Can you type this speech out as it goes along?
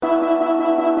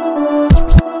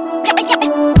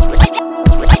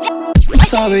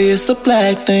sorry, it's a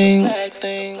black thing.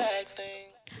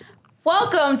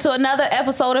 Welcome to another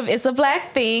episode of It's a Black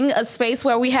Thing, a space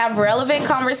where we have relevant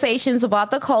conversations about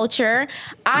the culture.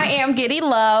 I am Giddy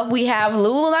Love. We have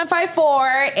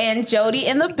Lulu954 and Jody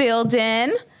in the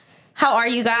building. How are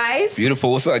you guys?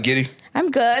 Beautiful. What's up, Giddy?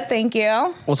 I'm good, thank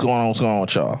you. What's going on? What's going on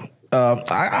with y'all?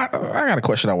 I got a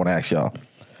question I want to ask y'all.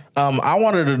 I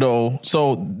wanted to know,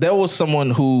 so there was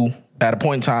someone who, at a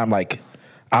point in time, like,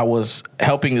 I was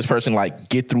helping this person, like,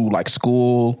 get through, like,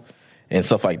 school and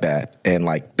stuff like that, and,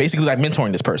 like, basically, like,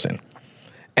 mentoring this person.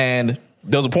 And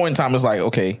there was a point in time, it's like,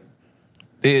 okay,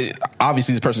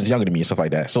 obviously this person's younger than me and stuff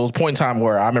like that. So it was a point in time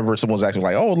where I remember someone was asking,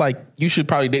 like, oh, like, you should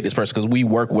probably date this person because we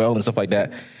work well and stuff like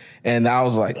that. And I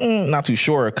was like, not too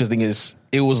sure, because the thing is,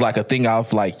 it was, like, a thing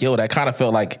of, like, yo, that kind of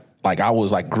felt like I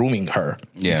was, like, grooming her.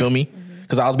 Yeah. You feel me?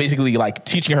 Because I was basically, like,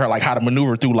 teaching her, like, how to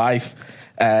maneuver through life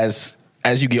as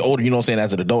you get older, you know what I'm saying,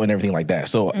 as an adult and everything like that.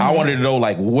 So I wanted to know,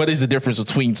 like, what is the difference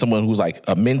between someone who's, like,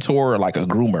 a mentor or, like, a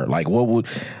groomer? Like, what would,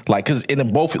 like, because in them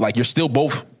both, like, you're still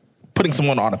both putting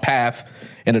someone on a path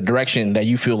in a direction that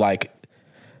you feel like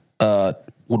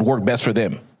would work best for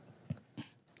them.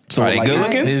 So, Are they like, good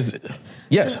looking?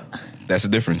 Yes. That's the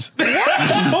difference. Ain't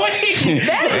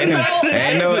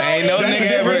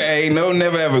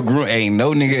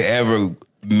no nigga ever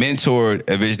mentored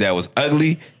a bitch that was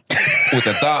ugly with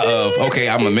the thought of, okay,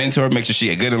 I'm a mentor, make sure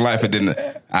she good in life, and then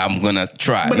I'm gonna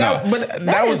try. But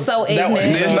that was so ignorant.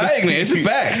 It's not ignorant. It's the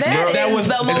facts, bro. That is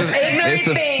the most ignorant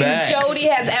thing Jody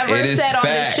has ever said on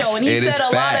this show, and he said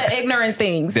a lot of ignorant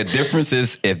things. The difference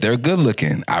is if they're good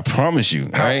looking, I promise you,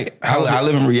 all right? I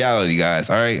live in reality, guys,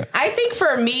 all right? I think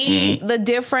for me, the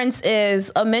difference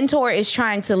is a mentor is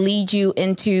trying to lead you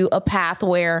into a path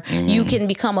where you can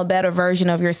become a better version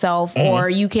of yourself, or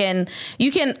you can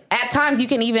at times you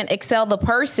can even excel the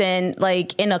person,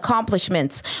 like, in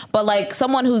accomplishments. But, like,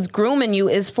 someone who's grooming you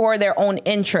is for their own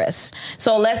interests.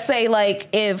 So let's say, like,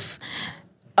 if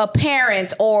a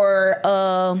parent or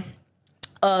a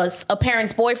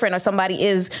parent's boyfriend or somebody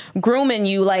is grooming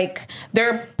you, like,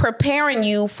 they're preparing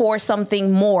you for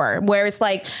something more, where it's,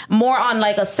 like, more on,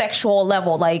 like, a sexual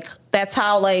level. Like, that's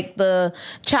how, like, the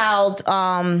child,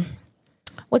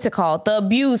 what's it called? The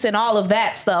abuse and all of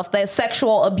that stuff, that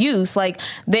sexual abuse. Like,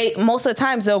 most of the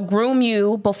times they'll groom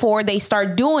you before they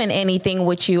start doing anything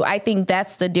with you. I think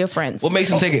that's the difference. What makes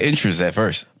them take an interest at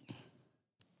first?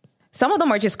 Some of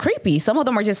them are just creepy. Some of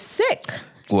them are just sick.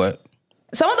 What?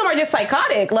 Some of them are just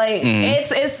psychotic. Like,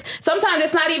 it's sometimes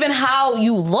it's not even how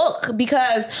you look,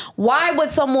 because why would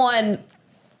someone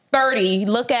 30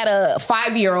 look at a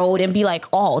 5-year-old and be like,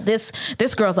 oh, this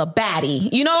girl's a baddie,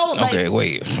 you know? Like, okay,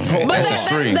 wait. But That's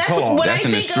extreme. That's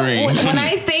an extreme. When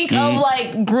I think of,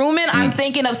 like, grooming, I'm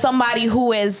thinking of somebody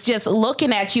who is just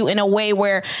looking at you in a way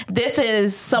where this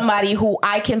is somebody who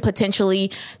I can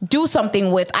potentially do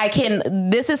something with.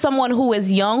 This is someone who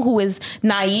is young, who is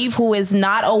naive, who is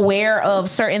not aware of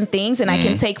certain things, and I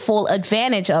can take full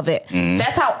advantage of it.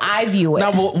 That's how I view it.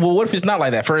 Now, well, what if it's not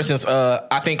like that? For instance,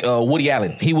 I think Woody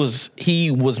Allen, he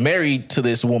was married to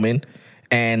this woman,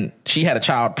 and she had a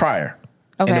child prior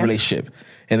in the relationship,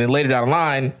 and then later down the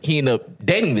line, he ended up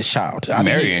dating this child. He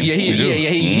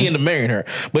ended up marrying her,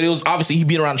 but it was obviously he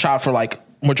been around the child for, like,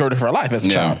 majority of her life as a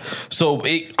child. So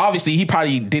obviously he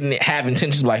probably didn't have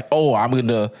intentions like, oh, I'm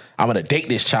gonna date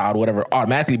this child, whatever,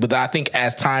 automatically. But I think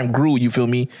as time grew, you feel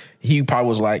me, he probably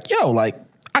was like, yo, like,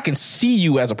 I can see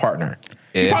you as a partner.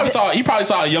 He probably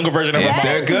saw a younger version of her. If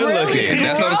they're good looking, really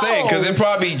that's what I'm saying. Because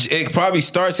it probably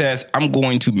starts as, I'm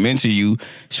going to mentor you,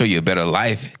 show you a better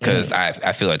life, because I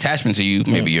feel attachment to you.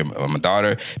 Maybe you're my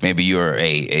daughter. Maybe you're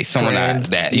a someone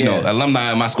that you know,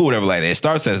 alumni of my school, whatever like that. It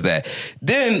starts as that.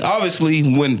 Then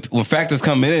obviously when factors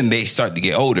come in, they start to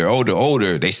get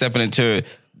older. They stepping into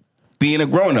being a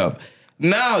grown up.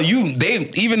 Now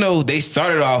even though they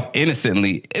started off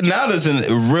innocently, now there's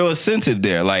a real incentive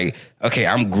there. Like, okay,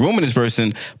 I'm grooming this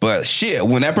person, but shit,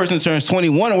 when that person turns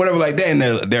 21 or whatever like that, and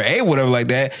they're able, whatever like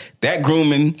that, that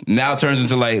grooming now turns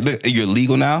into, like, look, you're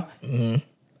legal now.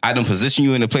 I done position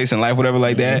you in a place in life, whatever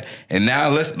like that, and now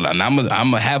I'm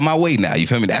gonna have my way now. You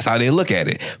feel me? That's how they look at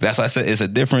it. But that's why I said it's a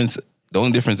difference. The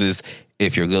only difference is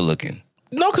if you're good looking.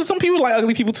 No, because some people like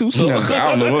ugly people too. So no,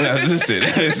 I don't know. Listen.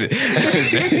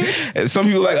 Some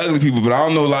people like ugly people, but I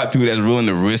don't know a lot of people that's willing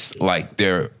to risk, like,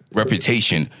 their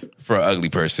reputation for an ugly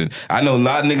person. I know a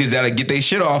lot of niggas that'll get their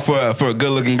shit off for a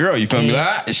good looking girl. You feel me?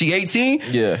 Like, she 18,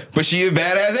 but she a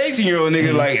badass 18-year-old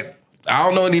nigga. Like, I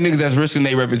don't know any niggas that's risking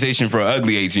their reputation for an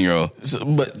ugly 18-year-old. So,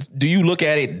 but do you look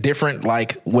at it different,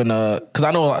 like, when because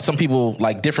I know some people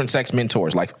like different sex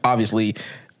mentors. Like, obviously,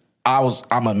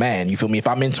 I'm a man. You feel me? If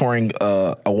I'm mentoring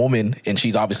a woman and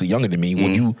she's obviously younger than me,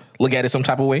 would you look at it some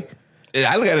type of way?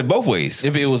 I look at it both ways.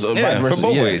 If it was vice versa, for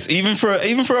both ways, even for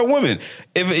a woman.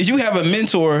 If you have a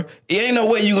mentor, it ain't no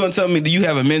way you gonna tell me that you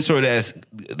have a mentor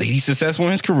he's successful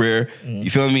in his career. You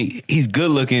feel me? He's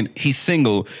good looking. He's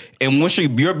single, and once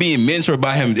you're being mentored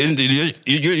by him,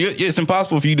 it's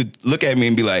impossible for you to look at me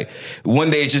and be like, one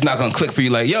day it's just not gonna click for you.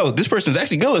 Like, yo, this person's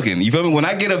actually good looking. You feel me? When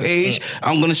I get of age,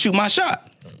 I'm gonna shoot my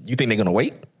shot. You think they're gonna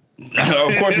wait?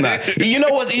 Of course not. You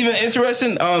know what's even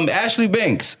interesting? Ashley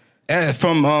Banks.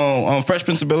 From Fresh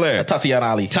Prince of Bel-Air. Tatiana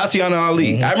Ali.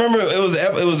 Mm-hmm. I remember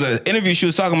it was an interview she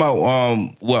was talking about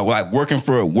working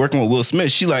with Will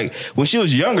Smith. She like when she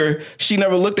was younger, she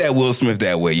never looked at Will Smith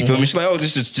that way. You feel me? She's like, oh,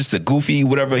 this is just a goofy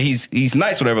whatever. He's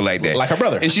nice, whatever like that. Like her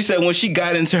brother. And she said when she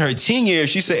got into her teen years,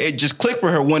 she said it just clicked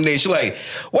for her one day. She's like,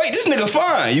 wait, this nigga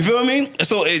fine. You feel me?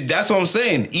 So that's what I'm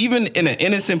saying. Even in an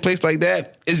innocent place like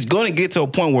that, it's going to get to a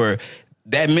point where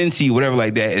that mentee, whatever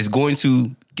like that, is going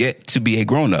to get to be a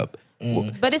grown up.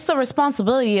 But it's the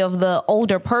responsibility of the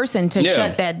older person to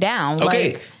shut that down.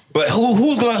 Okay, but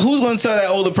who's going to tell that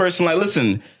older person, like,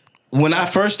 listen, when I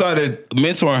first started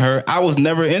mentoring her, I was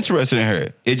never interested in her.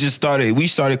 It just we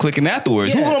started clicking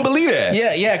afterwards. Yeah. Who gonna believe that?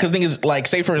 Yeah, because the thing is, like,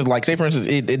 say for instance,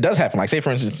 it does happen. Like, say for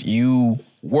instance, you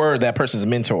were that person's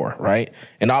mentor, right?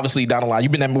 And obviously down the line,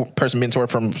 you've been that person mentor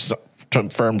from some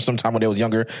time when they was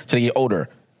younger till they get older.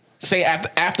 Say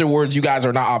afterwards, you guys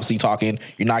are not obviously talking.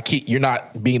 You're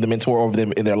not being the mentor over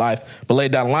them in their life. But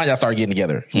later down the line, y'all start getting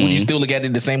together. Would you still look at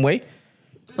it the same way?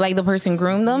 Like the person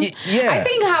groomed them? Yeah. I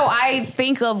think how I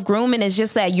think of grooming is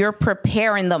just that you're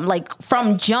preparing them. Like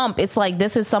from jump, it's like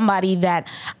this is somebody that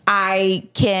I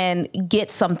can get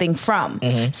something from.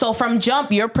 So from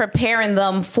jump, you're preparing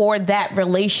them for that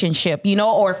relationship,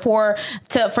 or for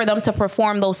them to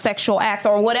perform those sexual acts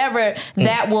or whatever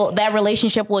that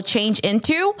relationship will change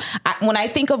into. When I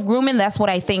think of grooming, that's what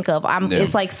I think of.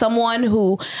 It's like someone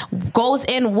who goes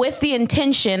in with the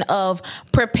intention of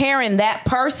preparing that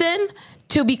person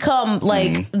to become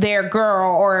like their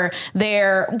girl or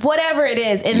their whatever it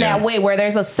is in that way where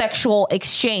there's a sexual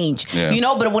exchange,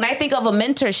 but when I think of a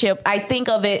mentorship, I think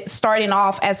of it starting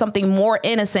off as something more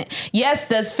innocent. Yes.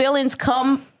 Does feelings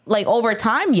come like over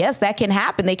time? Yes, that can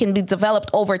happen. They can be developed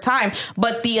over time.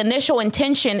 But the initial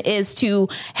intention is to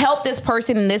help this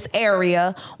person in this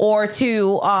area or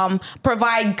to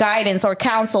provide guidance or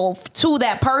counsel to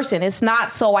that person. It's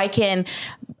not so I can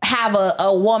have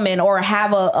a woman or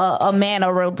have a man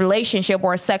or a relationship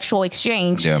or a sexual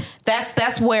exchange. Yeah.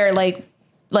 That's where like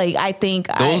I think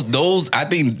those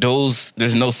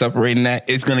there's no separating that.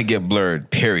 It's gonna get blurred.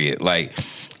 Period. Like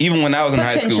even when I was in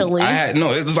high school,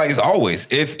 it's always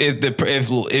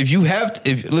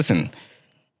listen.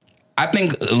 I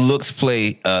think looks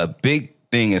play a big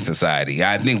thing in society.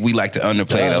 I think we like to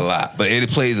underplay it a lot, but it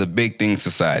plays a big thing in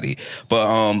society.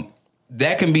 But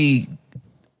that can be.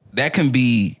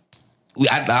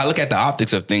 I look at the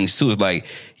optics of things too. It's like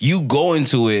you go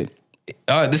into it.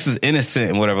 This is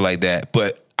innocent and whatever like that.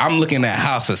 But I'm looking at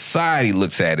how society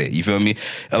looks at it. You feel me?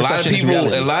 A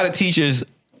lot of teachers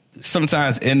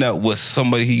sometimes end up with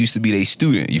somebody who used to be their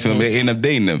student. You feel me? They end up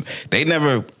dating them. They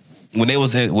never. When they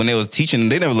was teaching,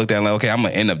 they never looked at it like, okay, I'm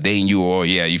gonna end up dating you, or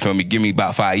you feel me? Give me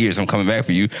about 5 years, I'm coming back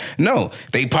for you. No,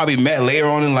 they probably met later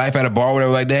on in life at a bar, or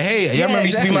whatever like that. Hey, y'all remember you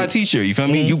used to be my teacher? You feel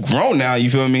me? You grown now. You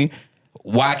feel me?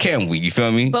 Why can't we? You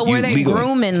feel me? But were they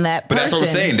grooming that person? But that's what I'm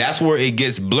saying. That's where it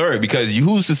gets blurred because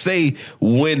who's to say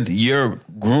when your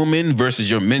grooming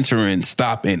versus your mentoring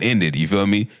stopped and ended? You feel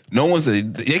me? No one's.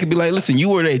 They could be like, listen, you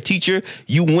were a teacher.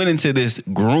 You went into this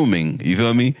grooming. You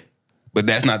feel me? But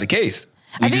that's not the case.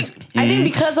 I think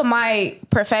because of my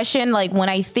profession, like when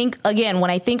I think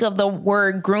of the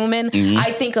word grooming,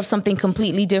 I think of something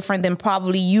completely different than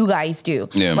probably you guys do.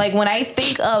 Yeah. Like when I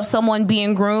think of someone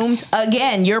being groomed,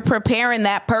 again, you're preparing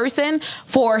that person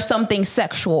for something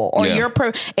sexual, or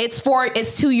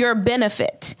it's to your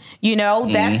benefit.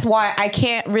 That's why I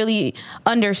can't really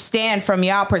understand from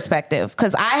y'all perspective,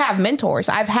 because I have mentors.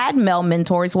 I've had male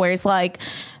mentors where it's like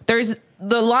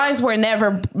the lines were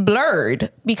never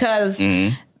blurred because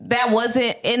that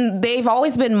wasn't, and they've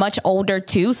always been much older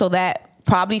too. So that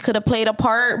probably could have played a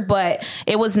part, but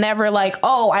it was never like,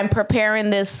 oh, I'm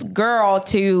preparing this girl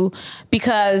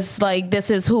because like, this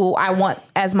is who I want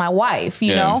as my wife.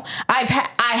 You know, I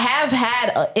have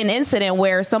had an incident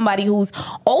where somebody who's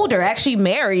older, actually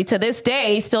married to this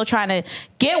day, still trying to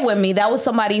get with me. That was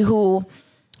somebody who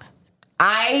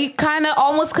I kind of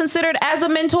almost considered as a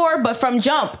mentor, but from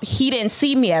jump, he didn't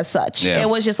see me as such. Yeah. It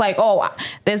was just like, oh,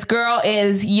 this girl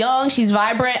is young, she's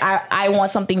vibrant. I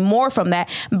want something more from that.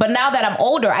 But now that I'm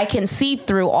older, I can see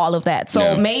through all of that.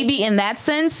 So maybe in that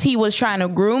sense, he was trying to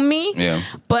groom me. Yeah.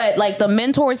 But like the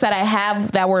mentors that I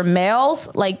have that were males,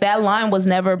 like that line was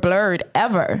never blurred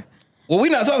ever. Well, we're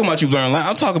not talking about you blurring line.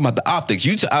 I'm talking about the optics.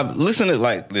 Listen to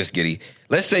like this, Giddy.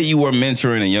 Let's say you were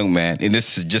mentoring a young man, and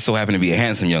this just so happened to be a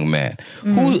handsome young man.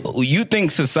 Who you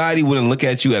think society wouldn't look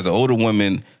at you as an older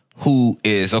woman who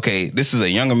is, okay, this is a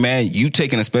younger man. You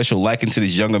taking a special liking to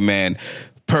this younger man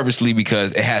purposely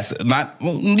because it has not,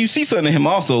 you see something in him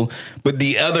also, but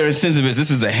the other incentive is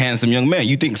this is a handsome young man.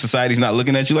 You think society's not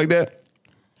looking at you like that?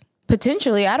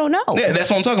 Potentially, I don't know. Yeah, that's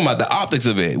what I'm talking about. The optics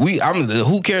of it.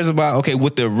 Who cares about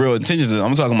what the real intentions is?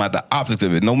 I'm talking about the optics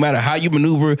of it. No matter how you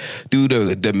maneuver through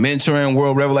the mentoring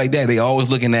world, whatever like that, they always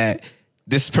looking at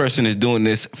this person is doing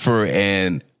this for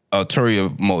an ulterior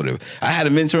motive. I had a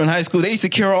mentor in high school. They used to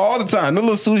kill her all the time. The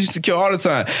little students used to kill her all the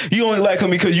time. You only like him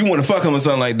because you want to fuck him or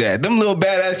something like that. Them little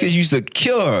badass kids used to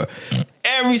kill her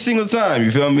every single time.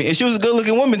 You feel me? And she was a good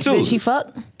looking woman too. Did she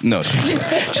fuck? No.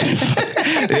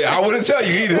 I wouldn't tell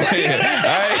you either.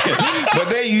 But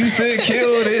they used to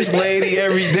kill this lady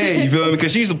every day. You feel me?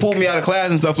 Because she used to pull me out of class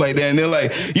and stuff like that. And they're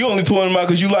like, you only pulling them out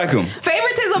because you like them.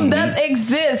 Favoritism does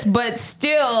exist, but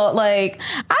still, like,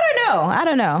 I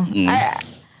don't know.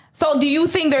 So do you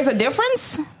think there's a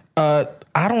difference? I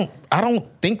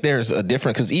don't think there's a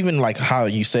difference, because even like how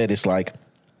you said, it's like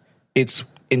it's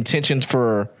intentions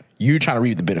for you trying to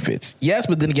reap the benefits. Yes,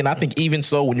 but then again, I think even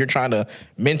so, when you're trying to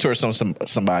mentor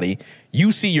somebody,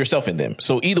 you see yourself in them.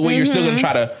 So either way, you're still going to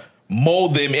try to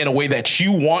mold them in a way that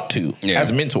you want to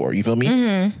as a mentor. You feel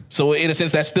me? So in a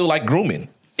sense, that's still like grooming,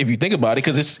 if you think about it,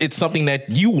 because it's something that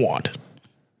you want.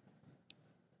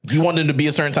 You want them to be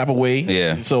a certain type of way.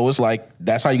 Yeah. So it's like,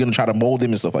 that's how you're going to try to mold them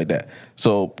and stuff like that.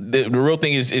 So the real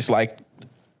thing is, it's like,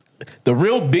 the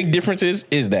real big difference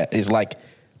is that it's like,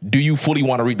 do you fully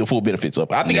want to reap the full benefits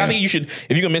of? I think you should,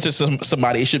 if you're going to mentor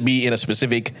somebody, it should be in a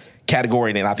specific category,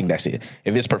 and then I think that's it.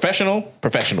 If it's professional.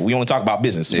 We only talk about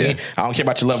business. I don't care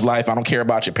about your love life. I don't care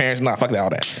about your parents. Nah, fuck all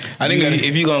that. I think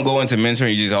if you're going to go into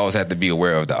mentoring, you just always have to be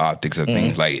aware of the optics of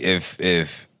things. Like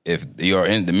if you're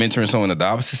in the mentoring someone of the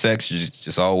opposite sex, you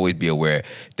just always be aware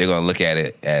they're going to look at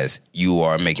it as you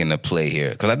are making a play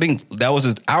here. Because I think that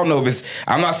was, I don't know if it's,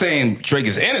 I'm not saying Drake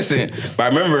is innocent, but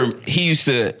I remember he used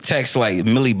to text like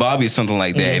Millie Bobby or something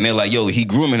like that. And they're like, yo, he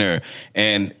grooming her.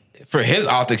 And for his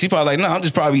optics, he probably like, no, I'm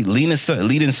just probably leading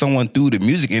someone through the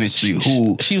music industry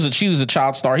who... She was a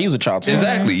child star. He was a child star.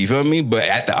 Exactly. You feel me? But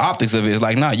at the optics of it, it's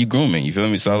like, nah, you grooming. You feel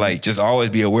me? So like, just always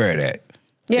be aware of that.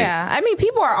 Yeah, I mean,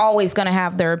 people are always going to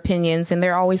have their opinions and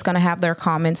they're always going to have their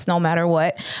comments no matter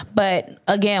what. But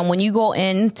again, when you go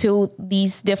into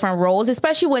these different roles,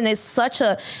 especially when it's such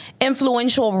a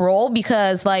influential role,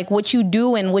 because like what you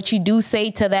do and what you do say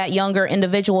to that younger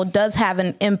individual does have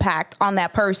an impact on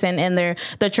that person and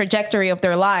the trajectory of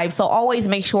their lives. So always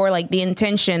make sure like the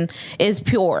intention is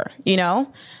pure, you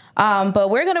know? But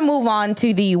we're going to move on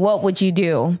to the what would you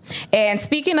do? And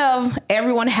speaking of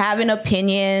everyone having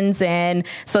opinions and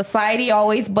society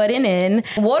always butting in,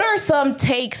 what are some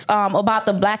takes about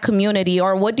the Black community,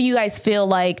 or what do you guys feel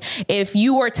like if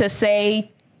you were to say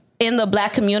in the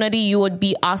Black community you would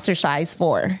be ostracized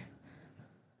for?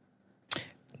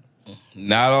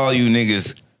 Not all you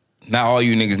niggas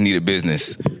need a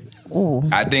business. Ooh.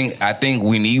 I think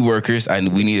we need workers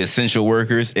and we need essential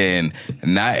workers, and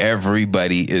not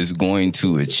everybody is going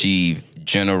to achieve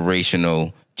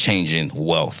generational changing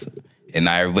wealth. And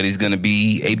not everybody's going to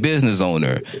be a business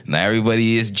owner. Not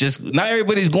everybody's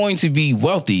going to be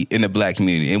wealthy in the Black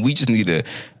community. And we just need to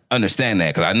understand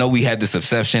that, because I know we had this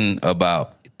obsession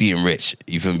about being rich,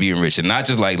 even being rich, and not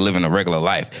just like living a regular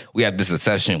life. We have this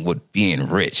obsession with being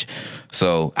rich.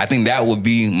 So I think that would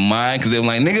be mine, because they're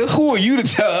like, nigga, who are you to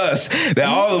tell us that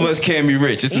all of us can be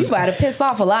rich? You about to piss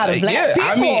off a lot of Black people.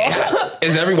 I mean,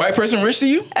 is every white person rich to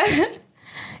you?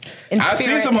 I've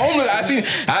seen some homeless.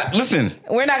 Listen.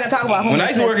 We're not gonna talk about homelessness. When I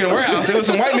used to work in the warehouse, there was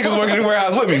some white niggas working in the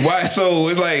warehouse with me. Why? So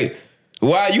it's like,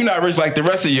 why are you not rich like the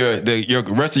rest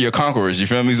of your conquerors? You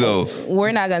feel me? So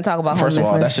we're not going to talk about first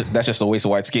homelessness. of all, that's just a waste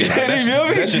of white skin.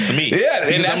 That's just to me. Yeah,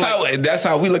 and that's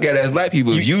how we look at it as Black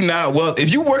people. If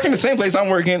you work in the same place I'm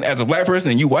working as a Black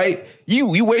person and you white,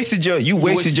 you wasted your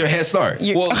head start.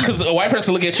 Well, because a white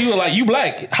person look at you and like, you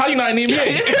Black. How you not even here?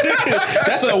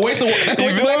 That's a waste of white skin.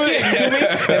 You feel me?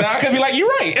 And I could be like, you're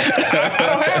right. I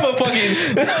don't have a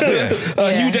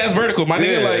fucking huge ass vertical, my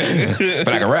nigga. Like,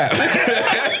 but I can rap.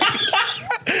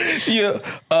 Yeah.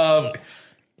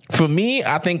 For me,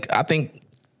 I think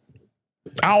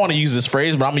I don't want to use this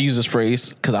phrase, but I'm gonna use this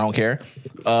phrase because I don't care.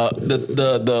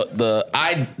 The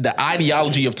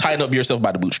ideology of tying up yourself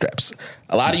by the bootstraps.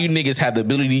 A lot of you niggas have the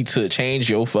ability to change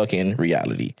your fucking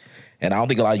reality, and I don't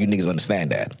think a lot of you niggas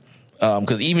understand that.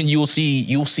 Because even you'll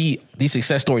see these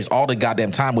success stories all the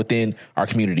goddamn time within our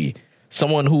community.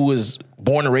 Someone who was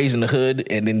born and raised in the hood,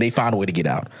 and then they found a way to get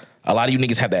out. A lot of you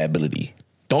niggas have that ability.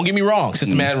 Don't get me wrong.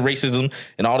 Systematic racism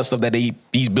and all the stuff that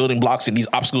these building blocks and these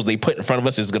obstacles they put in front of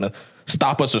us is gonna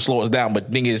stop us or slow us down. But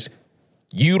the thing is,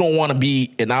 you don't want to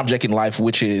be an object in life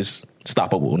which is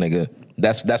stoppable, nigga.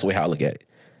 That's the way how I look at it.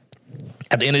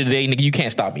 At the end of the day, nigga, you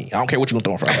can't stop me. I don't care what you gonna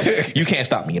throw in front of me. You can't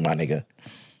stop me, my nigga.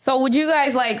 So would you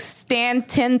guys like stand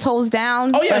 10 toes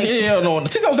down? Oh yeah, like, no,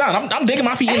 10 toes down. I'm digging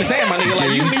my feet in the sand, my nigga. Like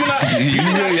you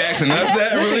really asking us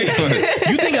that?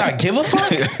 Really? You think I give a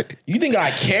fuck? You think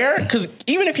I care? Because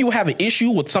even if you have an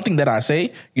issue with something that I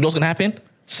say, you know what's gonna happen?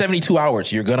 72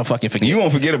 hours, you're gonna fucking forget. You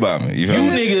won't forget about me. You feel me?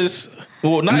 Niggas.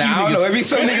 Well, not you I don't know. It be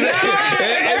some niggas.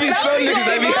 It be some niggas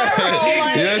that be.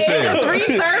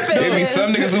 It be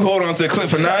some niggas who hold on to a clip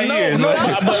for 9 years. No,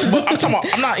 but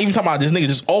I'm not even talking about this nigga.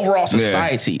 Just overall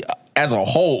society as a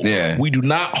whole. Yeah. We do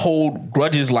not hold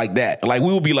grudges like that. Like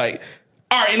we will be like,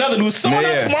 all right, in other news, someone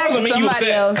else tomorrow's gonna make you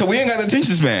upset. Because we ain't got the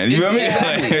attention span. You know what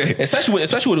I mean? Exactly.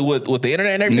 Especially with the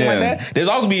internet and everything like that. There's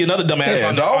always be another dumbass.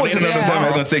 There's always another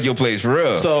dumbass gonna take your place for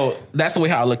real. So that's the way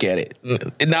how I look at it.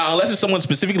 Now, unless it's someone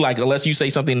specific, like unless you say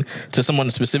something to someone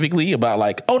specifically about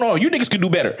like, oh no, you niggas could do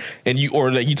better, and you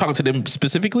talking to them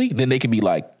specifically, then they can be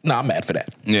like, nah, I'm mad for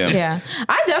that. Yeah.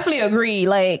 I definitely agree.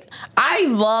 Like, I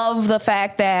love the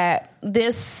fact that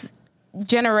this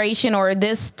generation or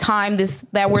this time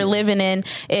that we're living in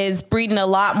is breeding a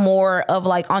lot more of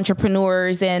like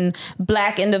entrepreneurs and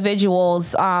black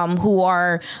individuals who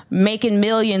are making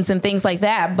millions and things like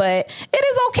that. But it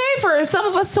is okay for some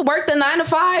of us to work the 9 to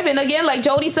 5, and again, like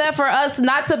Jody said, for us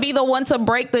not to be the one to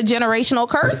break the generational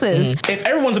curses. If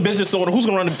everyone's a business owner, who's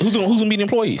gonna be the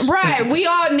employees? Right. We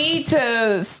all need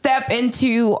to step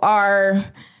into our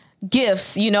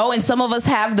gifts, and some of us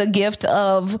have the gift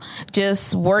of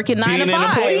just working 9 to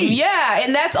 5. Yeah,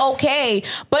 and that's okay.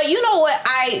 But you know what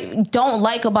I don't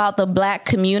like about the black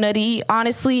community,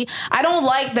 honestly? I don't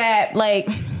like that, like,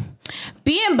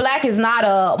 being black is not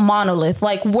a monolith.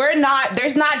 Like,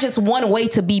 there's not just one way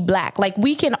to be black. Like,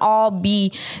 we can all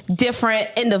be different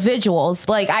individuals.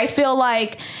 Like, I feel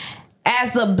like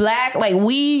as the black, like,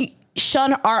 we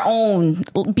shun our own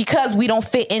because we don't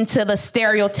fit into the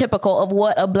stereotypical of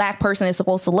what a black person is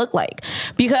supposed to look like.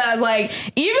 Because like,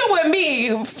 even with me,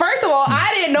 first of all,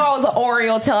 I didn't know I was an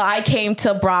Oreo till I came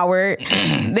to Broward.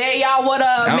 Then y'all wanna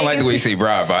I don't like the way you say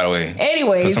Broward, by the way.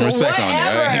 Anyways, whatever.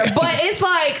 Right? But it's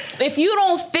like, if you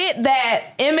don't fit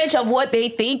that image of what they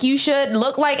think you should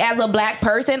look like as a black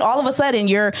person, all of a sudden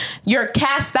you're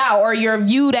cast out or you're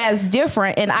viewed as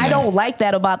different. And I don't like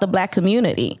that about the black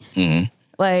community. Mm-hmm.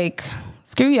 Like,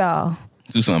 screw y'all.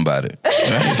 Do something about it. Like,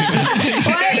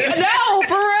 no,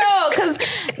 for real. Because,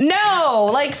 no,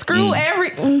 like, screw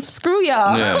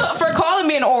y'all for calling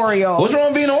me an Oreo. What's wrong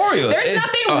with being an Oreo? There's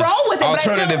nothing wrong with it.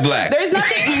 Alternative black. There's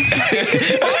nothing.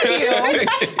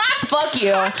 Fuck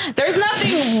you. There's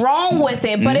nothing wrong with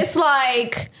it. But it's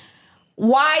like,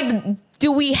 why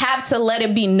do we have to let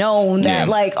it be known that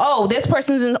like, oh, this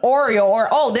person's an Oreo, or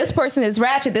oh, this person is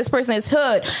ratchet, this person is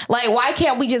hood? Like, why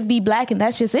can't we just be black and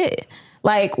that's just it?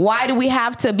 Like, why do we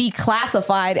have to be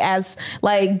classified as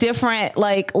like different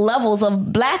like levels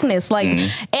of blackness? Like, and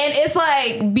it's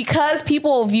like, because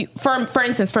people view, for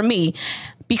instance, for me,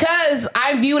 because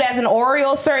I'm viewed as an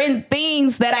Oreo, certain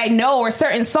things that I know or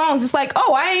certain songs, it's like,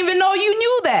 oh, I didn't even know you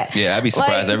knew that. Yeah, I'd be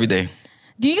surprised every day.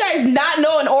 Do you guys not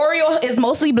know an Oreo is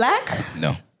mostly black?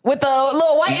 No. With a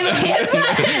little white in the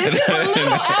inside. It's just a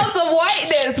little ounce of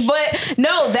whiteness. But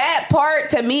no, that part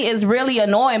to me is really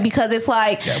annoying because it's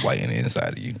like, got white in the inside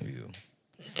of you.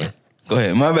 Go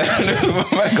ahead. My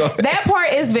bad. Go ahead. That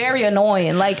part is very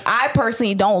annoying. Like, I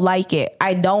personally don't like it.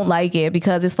 I don't like it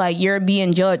because it's like you're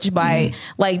being judged by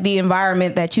like the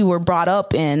environment that you were brought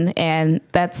up in. And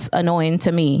that's annoying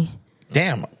to me.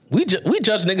 Damn. We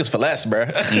judge niggas for less, bro.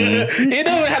 It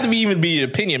don't have to even be an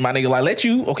opinion, my nigga. Like, let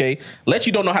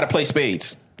you don't know how to play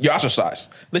spades. You're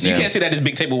ostracized. Listen, you can't sit at this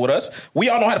big table with us. We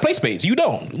all know how to play spades. You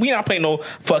don't. We not playing no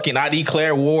fucking I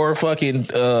declare war, fucking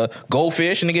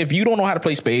goldfish. Nigga, if you don't know how to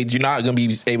play spades, you're not gonna be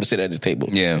able to sit at this table.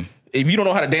 Yeah. If you don't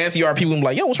know how to dance, you are people gonna be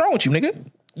like, yo, what's wrong with you, nigga?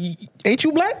 Ain't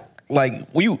you black? Like,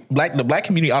 the black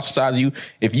community ostracize you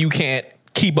if you can't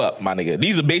keep up, my nigga.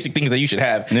 These are basic things that you should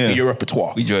have in your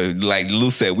repertoire. We judge, like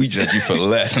Lou said, we judge you for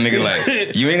less. Nigga,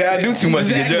 like, you ain't gotta do too much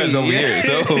to get judged over here.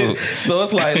 So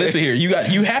it's like, listen here,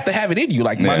 you have to have it in you.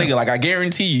 Like, my nigga, like, I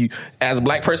guarantee you, as a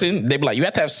black person, they be like, you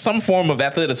have to have some form of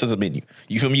athleticism in you.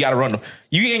 You feel me? You gotta run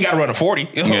you ain't gotta run a 40,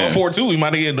 4.2,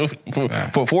 my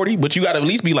nigga, for 40, but you gotta at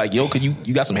least be like, yo, can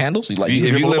you got some handles? Like,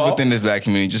 if you live within this black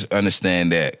community, just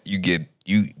understand that you get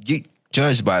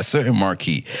judged by a certain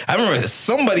marquee. I remember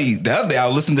somebody the other day I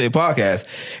was listening to a podcast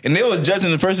and they was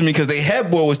judging the person because their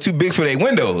headboard was too big for their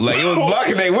window. Like it was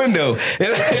blocking their window.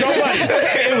 Joe Budden.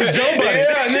 It was Joe Budden.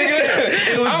 Yeah,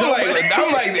 nigga.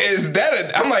 I'm like, is that an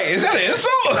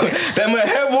insult? That my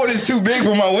headboard is too big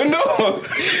for my window?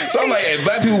 So I'm like, as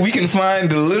black people, we can find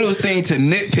the littlest thing to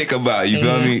nitpick about. You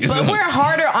feel me? But we're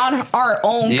harder on our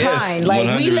own kind. Like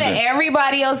 100%. We let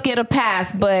everybody else get a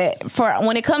pass, but for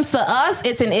when it comes to us,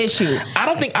 it's an issue. I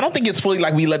don't think it's fully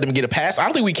like we let them get a pass. I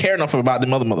don't think we care enough about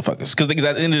them other motherfuckers because at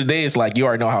the end of the day, it's like you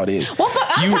already know how it is. Well,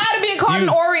 I'm tired of being called an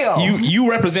Oreo. You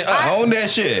represent us. I own that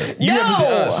shit. You represent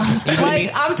us. Like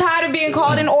I'm tired of being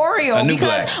called an Oreo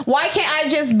because why can't I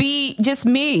just be just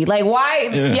me? Like why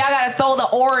y'all gotta throw the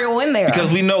Oreo in there?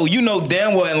 Because you know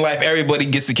damn well in life everybody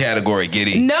gets a category,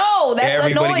 Giddy. No, that's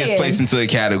everybody annoying. Gets placed into a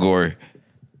category.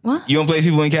 What? You don't place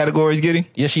people in categories, Giddy?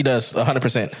 Yes, she does.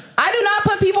 100%. I do not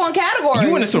put people in categories.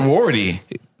 You in a sorority.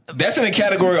 That's in a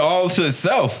category all to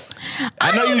itself.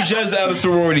 I know you judge the other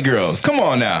sorority girls. Come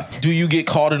on now. Do you get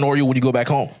called an Oreo when you go back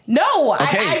home? No,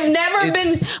 okay. I've never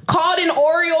been called an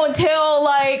Oreo until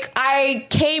like I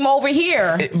came over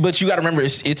here. But you got to remember,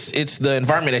 it's the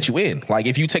environment that you in. Like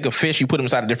if you take a fish, you put him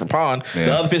inside a different pond.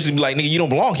 The other fish is be like, nigga, you don't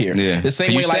belong here. Yeah. The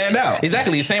same way, stand out.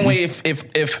 Exactly. The same way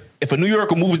if a New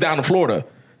Yorker moves down to Florida.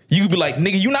 You could be like,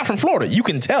 nigga, you not from Florida. You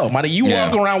can tell. Man, you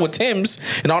walk around with Timbs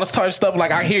and all this type of stuff.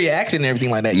 Like, I hear your accent and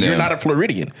everything like that. You're not a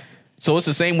Floridian. So it's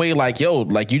the same way, like, yo,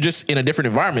 like, you just in a different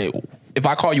environment. If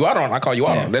I call you out on, I call you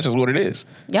out on. That's just what it is.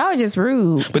 Y'all are just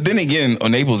rude. But then again,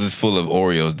 Naples is full of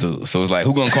Oreos, too. So it's like,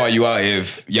 who gonna call you out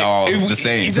if y'all the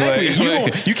same? Exactly. So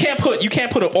like, you can't put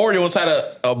an Oreo inside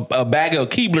a bag of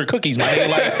Keebler cookies, my nigga.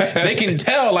 Like they can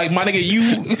tell, like my nigga,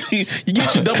 you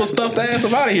get your double stuffed ass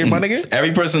up out of here, my nigga.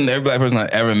 Every black person I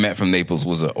ever met from Naples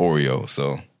was an Oreo.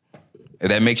 So if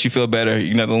that makes you feel better,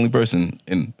 you're not the only person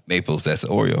in Naples that's an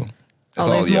Oreo. That's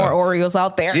there's more Oreos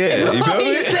out there. Yeah, you feel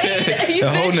me? The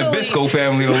whole Nabisco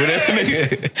family over there,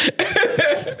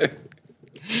 nigga.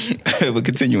 But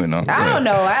continuing on. I don't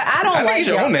know. I don't like you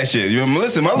should own that shit.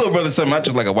 Listen, my little brother told me I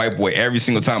just like a white boy every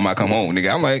single time I come home,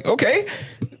 nigga. I'm like, okay.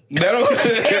 It's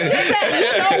just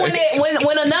that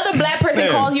when another black person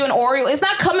calls you an Oreo, it's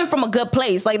not coming from a good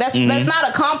place. Like that's not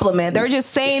a compliment. They're just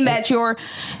saying that you're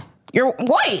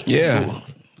white. Yeah.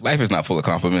 Life is not full of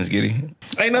compliments, Giddy.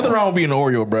 Ain't nothing wrong with being an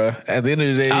Oreo, bro. At the end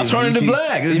of the day, alternative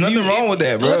black. There's nothing wrong with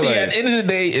that, bro. Listen, at the end of the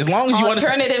day, as long as you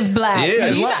alternative black.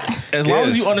 Yeah, as long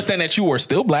as you understand that you are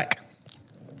still black,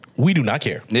 we do not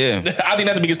care. Yeah, I think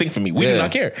that's the biggest thing for me. We do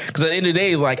not care because at the end of the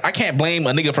day, like I can't blame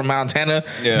a nigga from Montana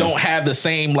don't have the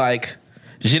same like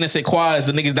je ne sais quoi as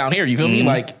the niggas down here. You feel me?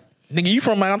 Like. Nigga, you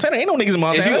from Montana? Ain't no niggas in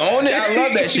Montana. If you own it, I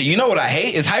love that shit. You know what I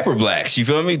hate is hyper blacks. You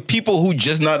feel me? People who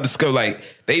just not discover, like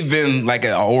they've been like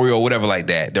an Oreo or whatever like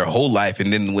that their whole life,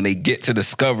 and then when they get to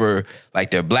discover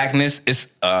like their blackness, it's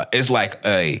like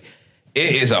it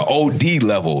is an OD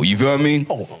level. You feel me?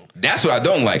 That's what I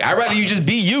don't like. I'd rather you just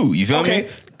be you. You feel me?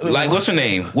 Like what's her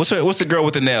name? What's the girl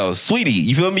with the nails? Sweetie.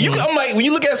 You feel me? I'm like when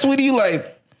you look at Sweetie, you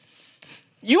like.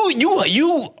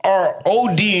 You are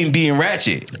ODing being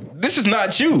ratchet. This is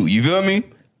not you. You feel me?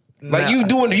 Like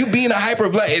you being a hyper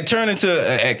black, it turned into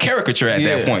a caricature at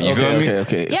that point. You feel me?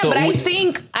 Okay. Yeah, so but I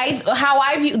think how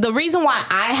I view the reason why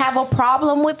I have a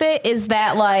problem with it is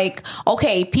that like,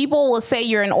 okay, people will say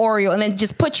you're an Oreo and then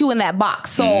just put you in that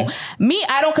box. So me,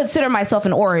 I don't consider myself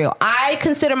an Oreo. I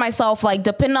consider myself like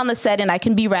depending on the setting, I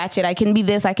can be ratchet, I can be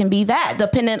this, I can be that,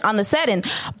 dependent on the setting.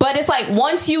 But it's like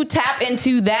once you tap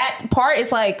into that part,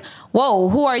 it's like, whoa,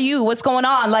 who are you? What's going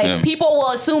on? Like people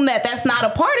will assume that that's not a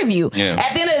part of you. Yeah.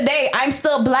 At the end of the day, I'm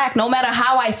still black. No matter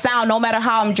how I sound, no matter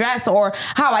how I'm dressed or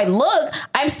how I look,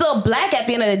 I'm still black at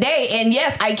the end of the day. And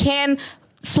yes, I can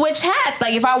switch hats.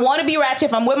 Like if I want to be ratchet,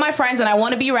 if I'm with my friends and I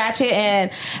want to be ratchet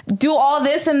and do all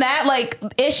this and that, like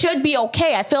it should be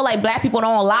okay. I feel like black people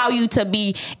don't allow you to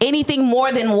be anything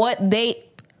more than what they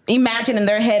imagine in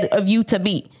their head of you to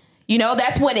be. You know,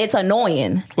 that's when it's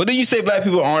annoying. Well, then you say black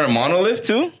people aren't a monolith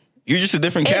too? You're just a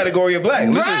different category of black.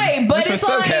 Right, but it's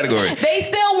like they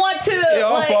still want to. It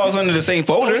all falls under the same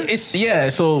folder.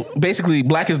 So basically,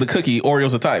 black is the cookie,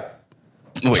 Oreo's the type.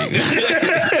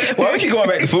 Wait, why we keep going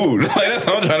back to food? Like, that's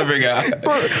what I'm trying to figure out.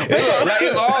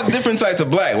 It's all different types of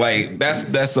black. Like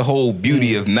that's the whole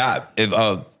beauty of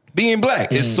being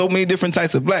black. It's so many different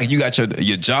types of black. You got your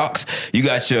jocks. You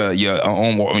got your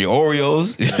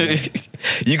Oreos.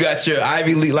 You got your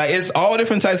Ivy League. Like, it's all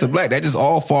different types of black. That just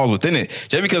all falls within it.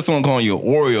 Just because someone calling you an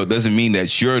Oreo doesn't mean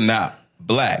that you're not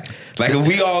black. Like, if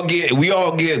we all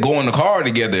get go in the car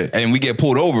together and we get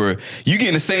pulled over, you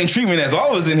getting the same treatment as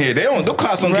all of us in here. Them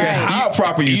cops don't care how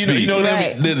proper you speak. You know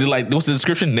like, what's the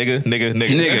description? Nigga.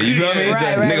 You feel me?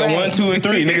 Nigga 1, 2, and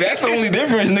 3. Nigga, that's the only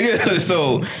difference, nigga.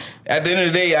 So at the end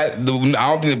of the day, I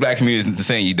don't think the black community is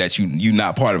saying that you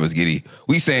not part of us, Giddy.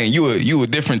 We saying you a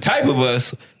different type of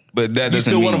us, but that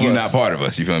doesn't mean you're not part of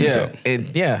us. You feel me? So,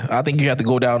 I think you have to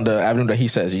go down the avenue that he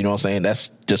says. You know what I'm saying? That's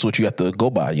just what you have to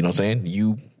go by. You know what I'm saying?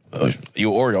 You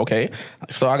Oreo, okay?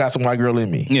 So I got some white girl in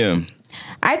me. Yeah.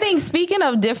 I think, speaking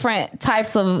of different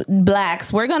types of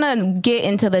blacks, we're gonna get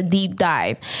into the deep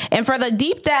dive. And for the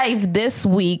deep dive this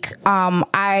week,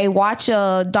 I watched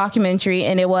a documentary,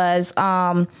 and it was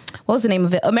what was the name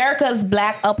of it? America's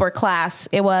Black Upper Class.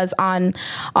 It was on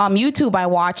YouTube. I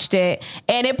watched it,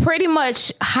 and it pretty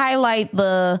much highlight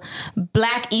the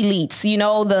black elites. You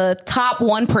know, the top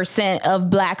 1% of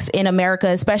blacks in America,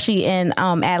 especially in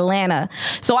Atlanta.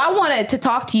 So I wanted to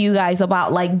talk to you guys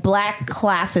about like black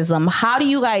classism. How do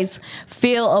you guys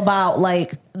feel about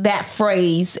like that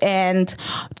phrase? And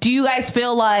do you guys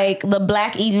feel like the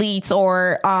black elites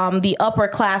or the upper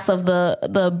class of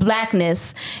the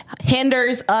blackness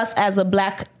hinders us as a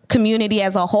black community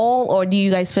as a whole, or do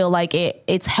you guys feel like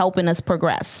it's helping us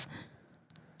progress?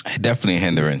 Definitely a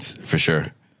hindrance for sure.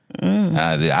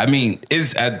 I mean,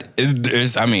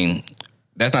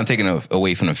 that's not taking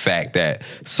away from the fact that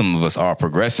some of us are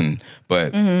progressing,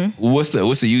 but what's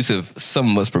the use of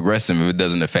some of us progressing if it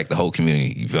doesn't affect the whole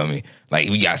community? You feel me? Like,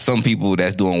 we got some people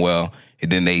that's doing well,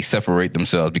 and then they separate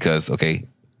themselves because, okay,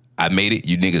 I made it,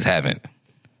 you niggas haven't.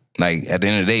 Like, at the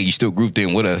end of the day, you still grouped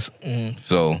in with us.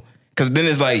 So, because then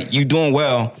it's like, you doing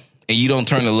well, and you don't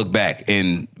turn to look back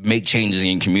and make changes in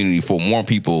your community for more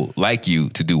people like you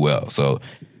to do well. So,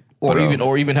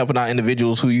 or even helping out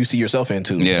individuals who you see yourself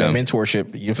into. Yeah. The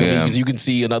mentorship. You feel me? Because you can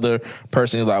see another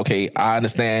person who's like, okay, I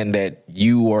understand that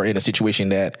you are in a situation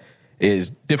that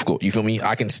is difficult. You feel me?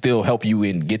 I can still help you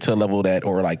and get to a level that,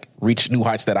 or like reach new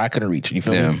heights that I couldn't reach. You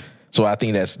feel me? So I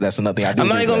think that's another thing I do. I'm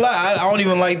not even gonna lie, I don't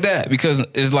even like that, because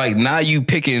it's like, now you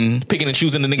picking and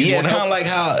choosing the niggas. Yeah, it's kind of like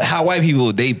how white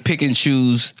people, they pick and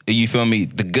choose. You feel me?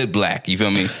 The good black. You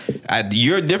feel me?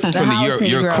 You're different from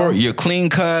your clean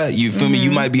cut. You feel me?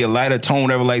 You might be a lighter tone,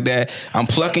 whatever like that. I'm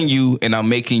plucking you and I'm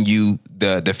making you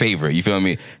the favorite. You feel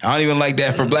me? I don't even like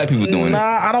that for black people doing it.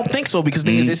 I don't think so, because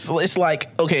the thing is, it's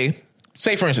like, okay,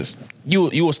 say for instance,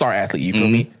 you a star athlete. You feel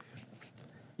me?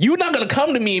 You're not gonna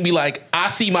come to me and be like, I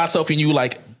see myself in you,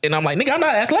 like, and I'm like, nigga, I'm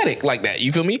not athletic like that.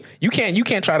 You feel me? You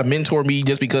can't try to mentor me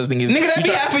just because things. Nigga, that be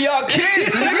half of y'all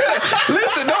kids. Nigga,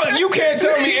 listen, you can't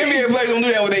tell me NBA players don't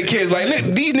do that with their kids. Like,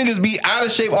 these niggas be out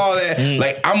of shape, all that.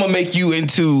 Like, I'm gonna make you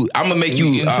into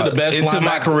the best into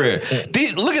my career.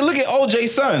 Look at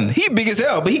OJ's son. He big as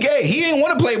hell, but he gay. He ain't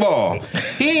want to play ball.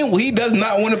 He does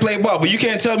not want to play ball. But you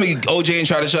can't tell me OJ ain't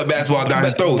try to shove basketball down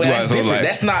his throat.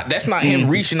 That's not him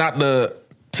reaching out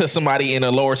to somebody in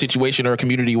a lower situation or a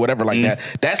community, whatever like that.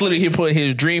 That's literally him putting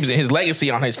his dreams and his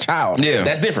legacy on his child. Yeah.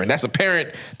 That's different. That's a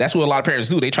parent. That's what a lot of parents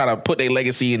do. They try to put their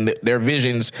legacy and their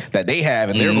visions that they have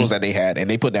and their goals that they had, and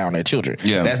they put down their children.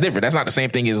 Yeah. That's different. That's not the same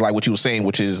thing as like what you were saying,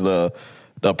 which is the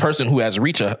person who has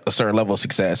reached a certain level of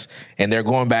success, and they're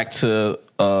going back to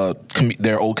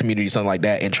their old community, something like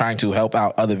that, and trying to help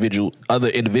out other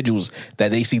individuals that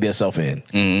they see themselves in.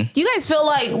 Do you guys feel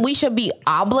like we should be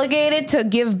obligated to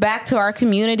give back to our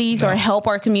communities or help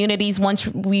our communities once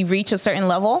we reach a certain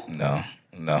level?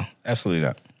 No, absolutely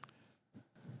not.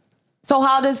 So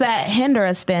how does that hinder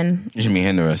us then? What do you mean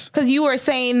hinder us? Because you were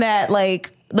saying that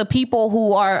like the people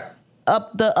who are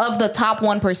of the top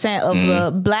 1% of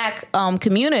the black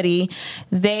community,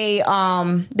 they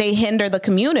hinder the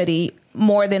community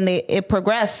more than it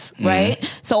progress, right?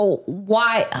 So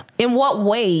why, in what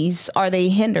ways are they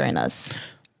hindering us?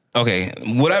 Okay,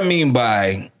 what I mean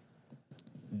by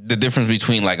the difference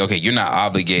between like, okay, you're not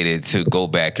obligated to go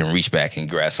back and reach back and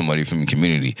grab somebody from your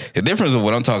community. The difference of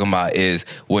what I'm talking about is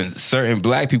when certain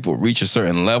black people reach a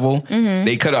certain level,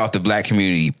 they cut off the black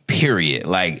community, period.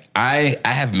 Like, I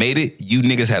have made it, you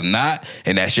niggas have not,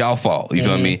 and that's y'all fault. You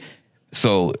feel me?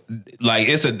 So like,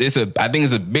 I think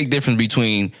it's a big difference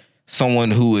between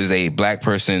someone who is a black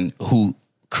person who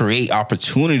create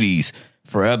opportunities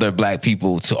for other black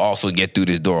people to also get through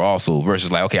this door also,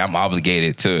 versus like, okay, I'm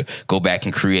obligated to go back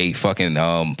and create fucking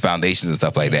foundations and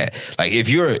stuff like that. Like if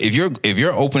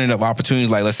you're opening up opportunities,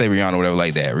 like let's say Rihanna or whatever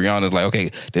like that. Rihanna's like,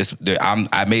 okay,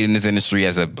 I made in this industry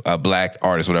as a black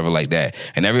artist, whatever like that.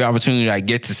 And every opportunity I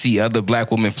get to see other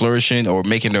black women flourishing or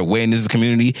making their way in this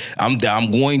community, I'm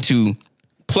going to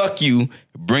pluck you,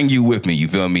 bring you with me. You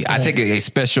feel me? I take a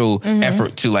special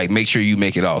effort to like make sure you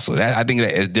make it also. That I think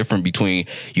that is different between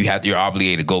you're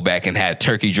obligated to go back and have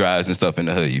turkey drives and stuff in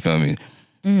the hood. You feel me?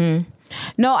 Mm-hmm.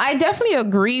 No, I definitely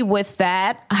agree with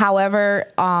that.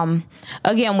 However,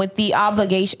 again, with the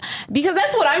obligation, because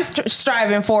that's what I'm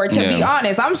striving for, to be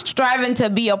honest. I'm striving to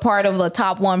be a part of the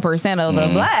top 1% of the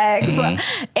blacks.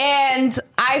 And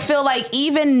I feel like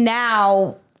even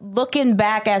now, looking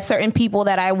back at certain people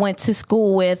that I went to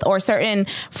school with or certain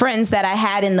friends that I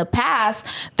had in the past,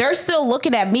 they're still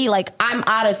looking at me like I'm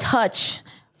out of touch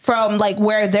from like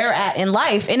where they're at in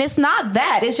life. And it's not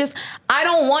that. It's just I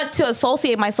don't want to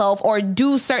associate myself or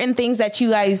do certain things that you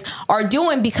guys are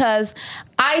doing, because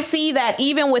I see that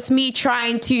even with me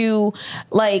trying to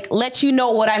like let you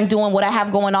know what I'm doing, what I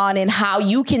have going on, and how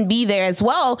you can be there as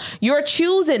well, you're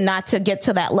choosing not to get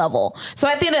to that level. So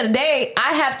at the end of the day,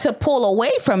 I have to pull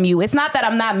away from you. It's not that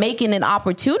I'm not making an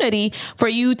opportunity for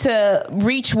you to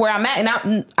reach where I'm at.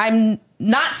 And I'm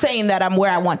not saying that I'm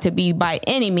where I want to be by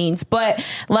any means, but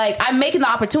like I'm making the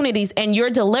opportunities and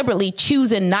you're deliberately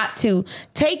choosing not to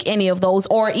take any of those,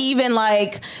 or even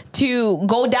like to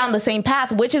go down the same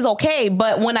path, which is okay.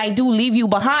 But when I do leave you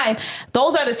behind,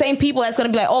 those are the same people that's going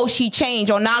to be like, oh, she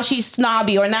changed, or now she's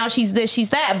snobby, or now she's this, she's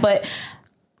that. But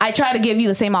I try to give you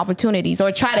the same opportunities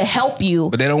or try to help you.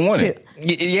 But they don't want it.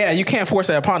 Yeah, you can't force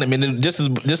that upon them. And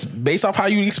just based off how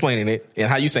you explaining it and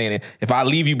how you saying it, if I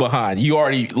leave you behind, you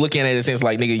already looking at it in a sense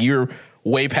like, nigga, you're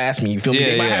way past me. You feel me?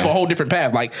 They might have a whole different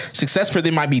path. Like success for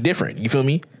them might be different. You feel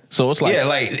me? So it's like, yeah,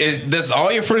 like does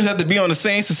all your friends have to be on the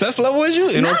same success level as you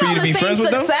in order for you to be friends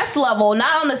with them?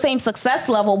 Not on the same success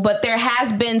level, but there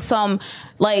has been some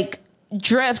like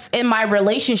drifts in my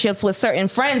relationships with certain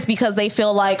friends because they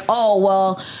feel like, oh,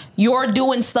 well, you're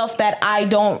doing stuff that I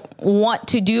don't want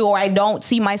to do, or I don't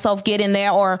see myself getting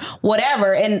there, or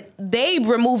whatever. And they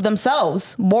remove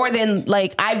themselves more than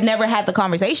like, I've never had the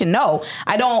conversation. No,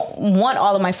 I don't want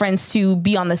all of my friends to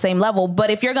be on the same level.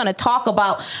 But if you're going to talk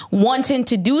about wanting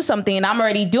to do something and I'm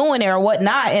already doing it or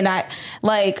whatnot, and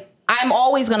I'm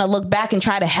always going to look back and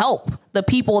try to help the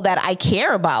people that I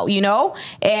care about, you know?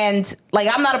 And like,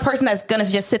 I'm not a person that's going to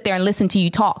just sit there and listen to you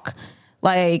talk.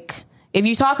 Like, if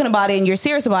you're talking about it and you're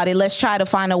serious about it, let's try to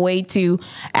find a way to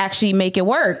actually make it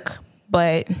work.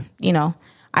 But, you know,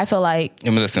 I feel like...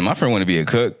 I mean, listen, my friend want to be a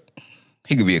cook.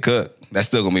 He could be a cook. That's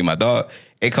still going to be my dog.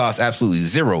 It costs absolutely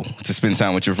zero to spend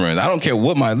time with your friends. I don't care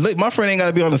what my friend ain't got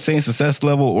to be on the same success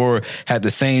level or have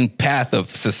the same path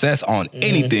of success on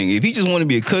anything. If he just want to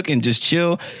be a cook and just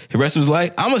chill the rest of his life,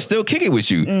 I'm gonna still kick it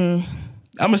with you. I'm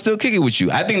gonna still kick it with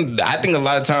you. I think a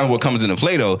lot of times what comes into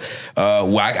play though,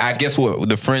 I guess what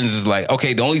the friends is like,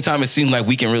 okay, the only time it seems like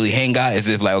we can really hang out is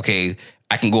if like, okay,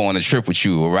 I can go on a trip with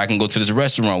you, or I can go to this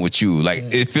restaurant with you. Like,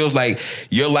 it feels like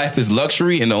your life is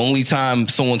luxury, and the only time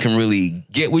someone can really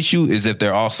get with you is if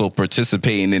they're also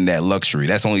participating in that luxury.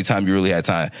 That's the only time you really have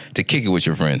time to kick it with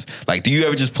your friends. Like, do you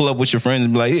ever just pull up with your friends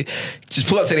and be like, hey, just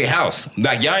pull up to their house?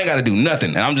 Like, y'all ain't got to do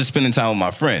nothing, and I'm just spending time with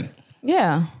my friend.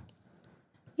 Yeah.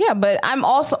 Yeah, but I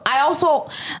also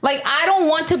like, I don't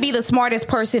want to be the smartest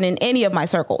person in any of my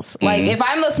circles. Like, if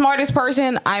I'm the smartest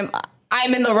person,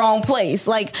 I'm in the wrong place.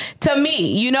 Like, to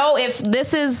me, you know, if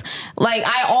this is like,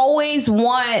 I always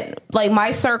want like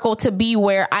my circle to be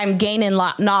where I'm gaining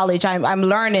knowledge, I'm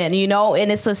learning, you know, and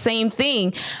it's the same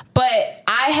thing. But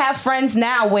I have friends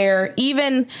now where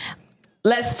even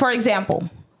for example,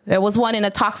 there was one in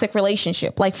a toxic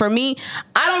relationship. Like, for me,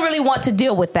 I don't really want to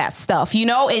deal with that stuff, you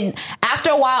know? And after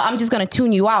a while, I'm just going to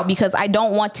tune you out because I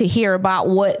don't want to hear about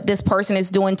what this person is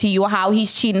doing to you, how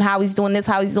he's cheating, how he's doing this,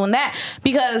 how he's doing that.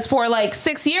 Because for like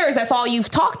 6 years, that's all you've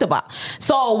talked about.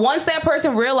 So once that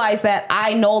person realized that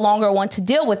I no longer want to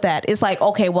deal with that, it's like,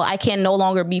 okay, well, I can no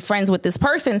longer be friends with this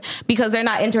person because they're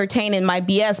not entertaining my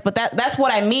BS. But that's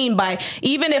what I mean by,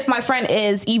 even if my friend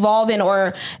is evolving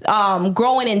or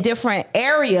growing in different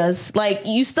areas, like,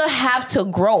 you still have to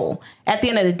grow at the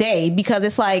end of the day, because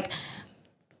it's like,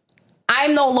 I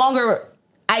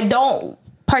don't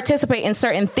participate in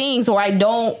certain things, or I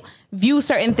don't view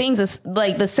certain things as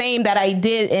like the same that I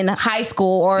did in high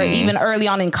school or even early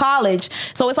on in college.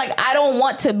 So it's like, I don't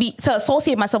want to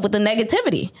associate myself with the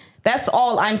negativity. That's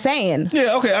all I'm saying.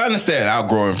 Yeah, okay, I understand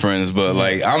outgrowing friends, but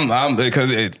like, I'm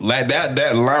because like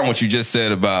that line what you just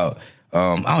said about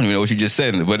I don't even know what you just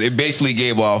said, but it basically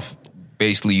gave off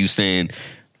basically you saying,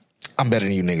 I'm better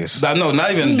than you niggas. No,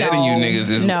 not even better than you niggas.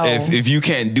 Is if you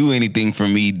can't do anything for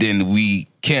me, then we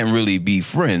can't really be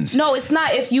friends. No, it's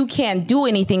not if you can't do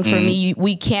anything for me,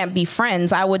 we can't be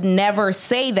friends. I would never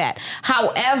say that.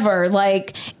 However,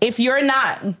 like, if you're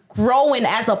not growing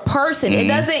as a person, it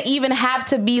doesn't even have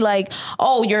to be like,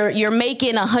 oh, you're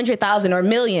making 100,000 or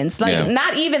millions. Like,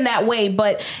 not even that way,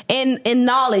 but in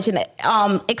knowledge and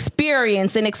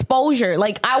experience and exposure.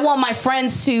 Like, I want my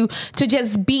friends to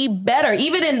just be better,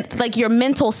 even in like your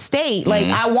mental state. Like,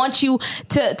 I want you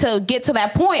to get to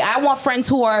that point. I want friends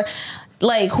who are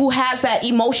like, who has that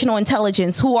emotional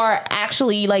intelligence, who are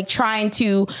actually like trying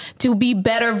to be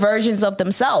better versions of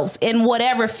themselves in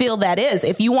whatever field that is.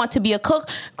 If you want to be a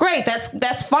cook, great,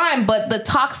 that's fine. But the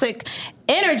toxic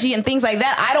energy and things like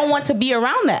that, I don't want to be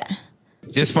around that.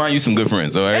 Just find you some good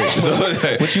friends, all right?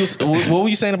 What were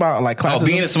you saying about like classism?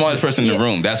 Being the smartest person in the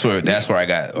room. That's where I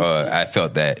got. I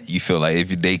felt that you feel like if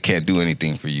they can't do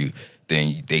anything for you,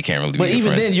 then they can't really. But be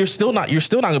even then,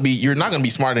 you're not gonna be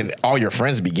smarter than all your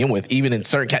friends to begin with. Even in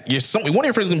certain, one of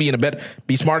your friends gonna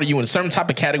be smarter than you in some type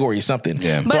of category or something.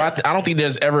 Yeah. So I don't think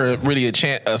there's ever really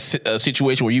a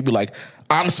situation where you'd be like,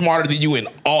 I'm smarter than you in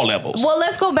all levels. Well,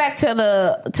 let's go back to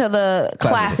the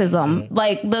classism.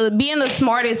 Like being the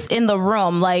smartest in the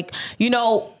room. Like, you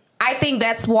know, I think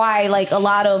that's why, like, a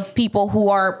lot of people who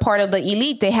are part of the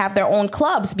elite, they have their own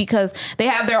clubs because they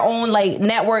have their own, like,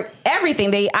 network,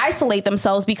 everything. They isolate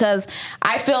themselves because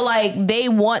I feel like they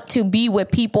want to be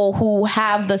with people who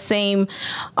have the same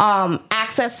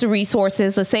access to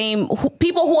resources, the same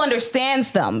people who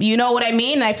understands them. You know what I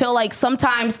mean? And I feel like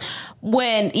sometimes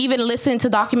when even listening to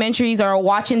documentaries or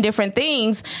watching different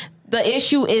things, the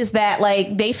issue is that,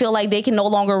 like, they feel like they can no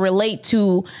longer relate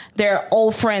to their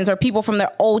old friends or people from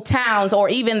their old towns or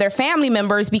even their family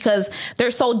members because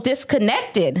they're so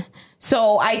disconnected.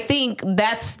 So I think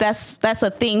that's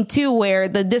a thing too, where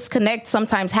the disconnect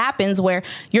sometimes happens where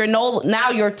you're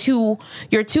too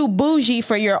bougie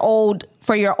for your old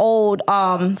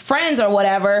friends or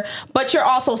whatever, but you're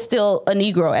also still a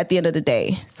Negro at the end of the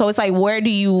day. So it's like, where do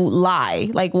you lie?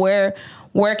 Like, where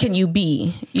can you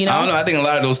be? You know? I don't know. I think a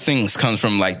lot of those things comes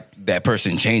from like that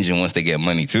person changing once they get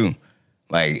money too.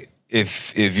 Like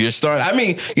if you're starting, I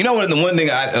mean, you know what?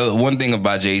 The one thing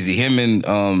about Jay-Z, him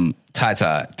and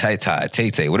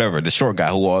Tay, whatever, the short guy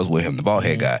who was with him, the bald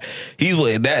head guy,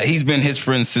 he's been his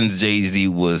friend since Jay-Z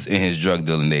was in his drug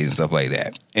dealing days and stuff like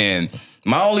that. And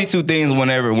my only two things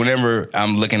whenever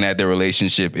I'm looking at their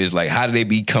relationship is like, how did they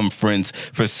become friends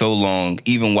for so long,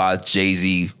 even while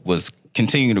Jay-Z was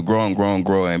continue to grow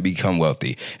and become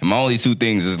wealthy? And my only two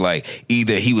things is like,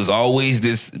 either he was always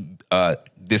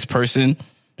this person,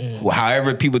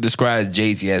 however people describe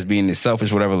Jay-Z as being this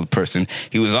selfish whatever person,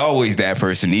 he was always that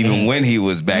person, even when he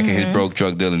was back in his broke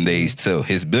drug dealing days to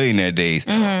his billionaire days,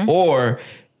 or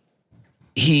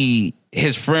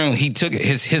his friend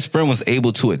was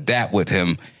able to adapt with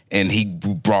him, and he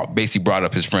basically brought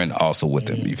up his friend also with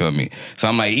him. You feel me? So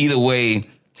I'm like, either way,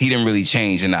 he didn't really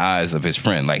change in the eyes of his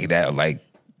friend like that. Like,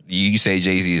 you say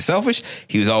Jay-Z is selfish,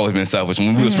 he was always been selfish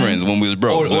when we was friends, when we was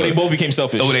broke. Or they both became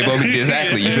selfish.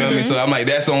 Exactly. You feel me? So I'm like,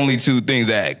 that's the only two things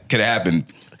that could have happened.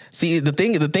 See, the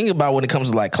thing about when it comes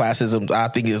to like classism, I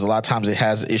think is a lot of times it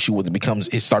has an issue with it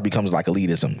becomes like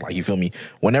elitism. Like, you feel me?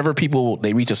 Whenever people,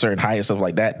 they reach a certain height and stuff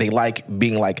like that, they like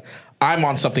being like, I'm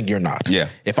on something you're not. Yeah.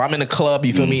 If I'm in a club,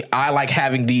 you feel me? I like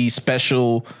having these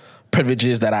special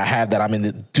privileges that I have that I'm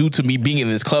in due to me being in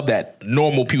this club that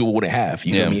normal people wouldn't have.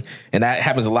 You feel me? And that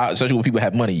happens a lot, especially when people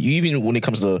have money. Even when it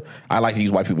comes to, I like to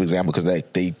use white people example because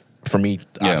they for me,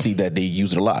 I see that they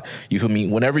use it a lot. You feel me?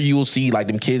 Whenever you'll see like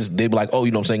them kids, they be like, oh,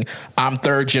 you know what I'm saying? I'm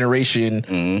third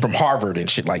generation from Harvard and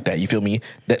shit like that. You feel me?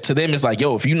 That to them is like,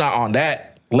 yo, if you're not on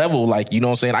that level, like, you know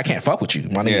what I'm saying? I can't fuck with you,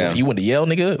 my nigga. You went to Yale,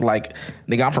 nigga. Like,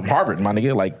 nigga, I'm from Harvard, my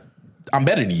nigga. Like, I'm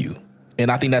better than you. And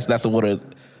I think that's what a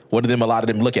lot of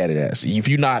them look at it as. If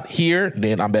you're not here,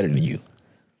 then I'm better than you.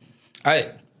 I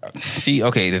see.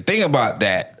 Okay, the thing about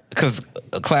that, because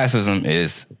classism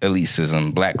is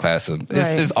elitism, black classism.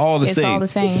 It's all the same. It's all the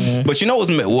same. But you know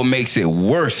what makes it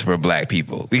worse for black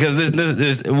people? Because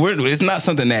it's not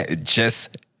something that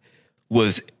just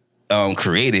was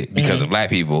created because of black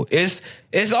people. It's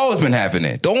always been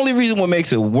happening. The only reason what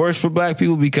makes it worse for black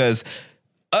people because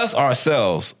us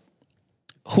ourselves,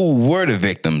 who were the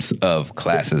victims of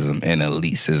classism and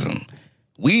elitism,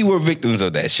 we were victims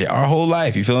of that shit our whole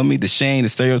life. You feel me? The shame, the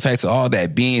stereotypes, all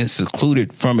that, being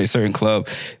secluded from a certain club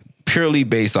purely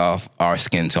based off our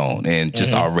skin tone and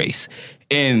just our race.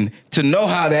 And to know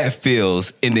how that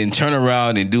feels and then turn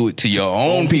around and do it to your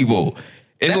own people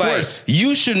It's That's like worse.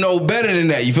 you should know better than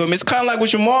that. You feel me? It's kind of like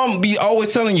what your mom be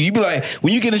always telling you. You be like,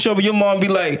 when you get in trouble, your mom be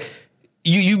like,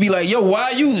 you be like, yo,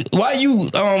 why you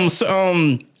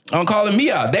calling me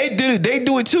out? They did it. They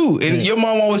do it too. And your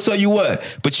mom always tell you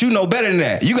what, but you know better than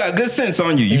that. You got good sense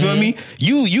on you. You feel me?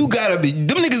 You gotta be.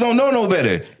 Them niggas don't know no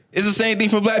better. It's the same thing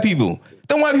for black people.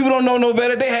 Them white people don't know no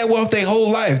better. They had wealth their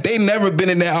whole life. They never been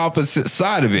in that opposite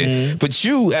side of it. But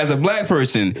you, as a black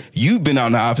person, you've been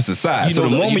on the opposite side. So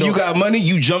the moment you got money,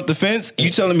 you jump the fence. You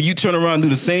telling me you turn around and do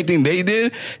the same thing they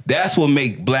did? That's what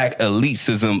make black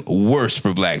elitism worse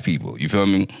for black people. You feel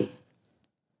me?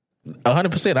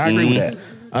 100%. I agree with that.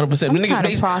 100%. I'm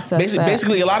trying to process that.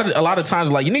 Basically, a lot of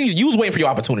times, like, you was waiting for your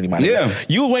opportunity, man. Yeah.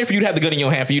 You was waiting for you to have the gun in your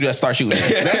hand for you to start shooting.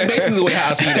 That's basically the way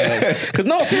how I see that. Because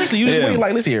no, seriously, you just wait.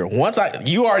 Like, listen here.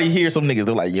 You already hear some niggas.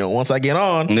 They're like, once I get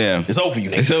on, it's over for you,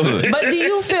 niggas. It's over. But do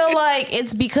you feel like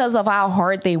it's because of how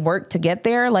hard they worked to get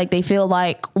there? Like they feel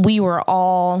like we were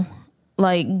all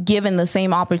like given the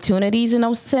same opportunities in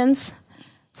those sense.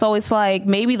 So it's like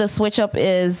maybe the switch up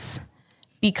is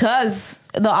because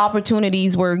the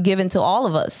opportunities were given to all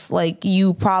of us. Like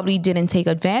you probably didn't take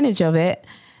advantage of it.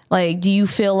 Like, do you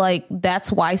feel like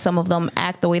that's why some of them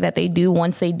act the way that they do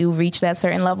once they do reach that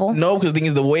certain level? No, because the thing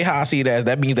is, the way how I see it as,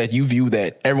 that means that you view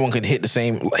that everyone can hit the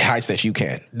same heights that you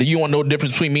can. Do you want to know the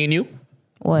difference between me and you?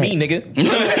 What? Me, nigga.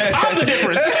 I'm the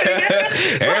difference.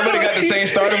 Everybody got the same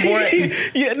starting point?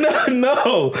 Yeah,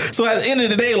 no. So at the end of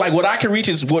the day, like what I can reach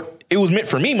is what it was meant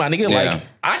for me, my nigga. Yeah. Like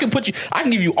I can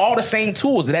give you all the same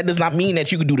tools. That does not mean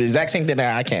that you can do the exact same thing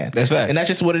that I can. That's facts. And that's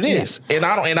just what it is. And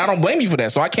I don't blame you for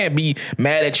that. So I can't be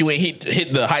mad that you ain't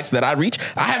hit the heights that I reach.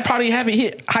 Probably haven't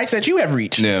hit heights that you have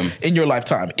reached in your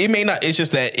lifetime. It may not. It's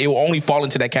just that it will only fall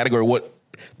into that category what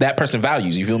that person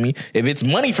values, you feel me? If it's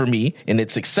money for me and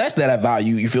it's success that I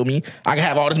value, you feel me? I can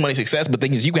have all this money, success, but the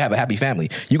thing is, you can have a happy family.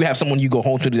 You can have someone you go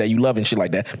home to that you love and shit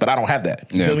like that, but I don't have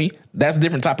that. You feel me? That's a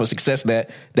different type of success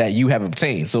that you have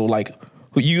obtained. So like,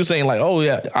 you saying like, oh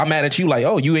yeah, I'm mad at you, like,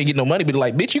 oh, you ain't getting no money, but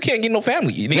like, bitch, you can't get no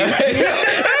family. You can't get no.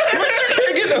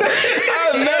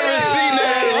 I've never seen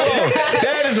that.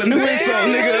 That is a new insult,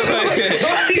 nigga.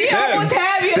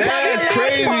 That's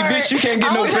crazy, bitch. You can't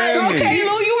get no family. Okay,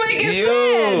 Lou, you making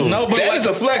sense. No, but that is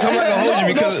a flex. I'm not gonna hold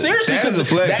you because seriously, that is a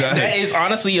flex. That is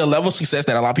honestly a level of success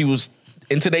that a lot of people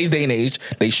in today's day and age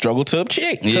they struggle to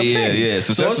obtain. Yeah.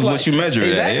 Success is what you measure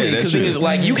it at. Yeah, that's true. Because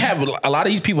like you have a lot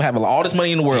of these people have all this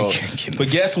money in the world, but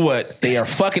guess what? They are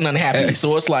fucking unhappy.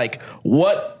 So it's like,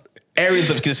 what areas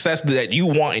of success that you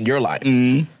want in your life?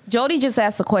 Jody just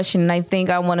asked a question, and I think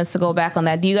I want us to go back on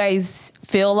that. Do you guys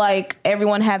feel like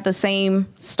everyone had the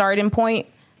same starting point,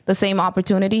 the same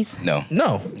opportunities? No,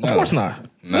 of course not.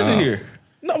 Listen here.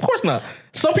 No, of course not.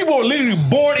 Some people are literally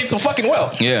born into fucking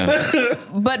wealth. Yeah.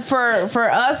 But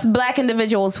for us black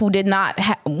individuals who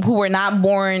who were not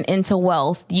born into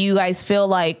wealth, do you guys feel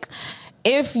like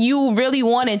if you really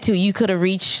wanted to, you could have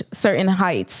reached certain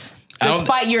heights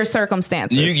despite your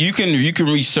circumstances? You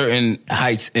can reach certain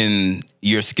heights in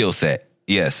your skill set.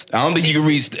 Yes. I don't think you can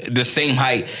reach the same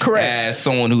height as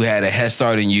someone who had a head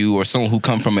start in you or someone who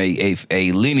come from a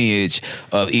lineage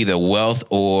of either wealth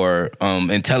or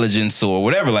intelligence or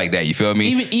whatever like that. You feel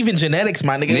me? Even genetics,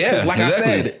 my nigga. Yeah, like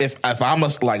exactly. I said, if I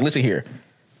must, like, listen here.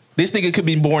 This nigga could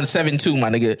be born 7'2", my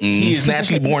nigga. He is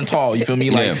naturally born tall. You feel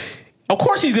me? Like, of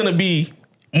course he's going to be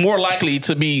more likely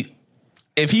to be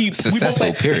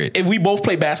successful, period. If we both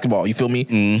play basketball, you feel me?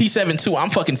 He's 7'2",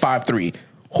 I'm fucking 5'3".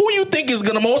 Who you think is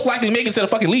gonna most likely make it to the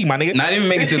fucking league, my nigga? Not even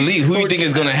make it to the league. Who you think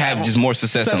is gonna have just more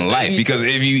success in life? Because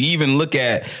if you even look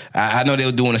at, I know they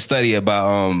were doing a study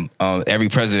about every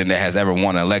president that has ever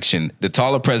won an election. The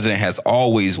taller president has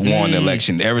always won the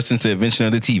election. Ever since the invention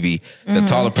of the TV, the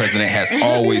taller president has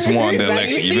always won the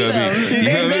election. You feel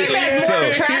me?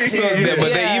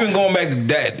 But they even going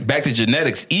back to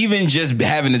genetics. Even just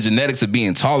having the genetics of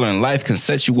being taller in life can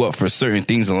set you up for certain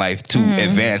things in life to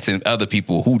advance in other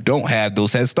people who don't have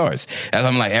those head starts. As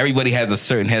I'm like, everybody has a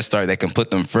certain head start that can put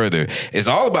them further. It's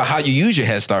all about how you use your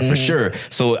head start for sure.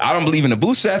 So I don't believe in the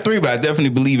bootstrap 3, but I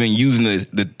definitely believe in using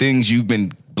the things you've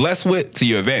been blessed with to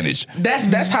your advantage.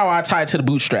 That's how I tie it to the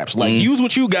bootstraps. Like use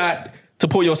what you got to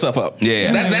pull yourself up.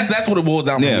 Yeah, that's what it boils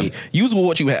down to me. Use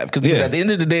what you have, because at the end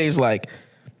of the day, it's like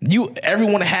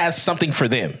everyone has something for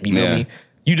them. You know what I mean?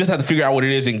 You just have to figure out what it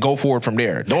is and go forward from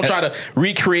there. Don't try to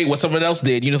recreate what someone else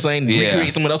did. You know what I'm saying?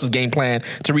 Recreate someone else's game plan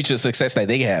to reach the success that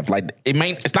they have. Like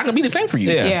it's not gonna be the same for you.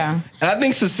 Yeah. And I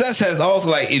think success has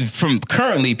also from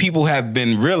currently people have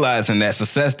been realizing that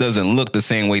success doesn't look the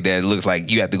same way that it looks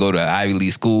like you have to go to an Ivy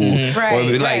League school. Right,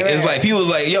 or like it's like people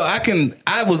like, yo, I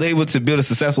I was able to build a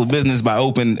successful business by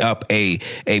opening up a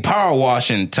power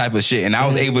washing type of shit, and I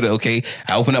was able to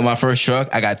I opened up my first truck.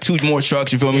 I got 2 more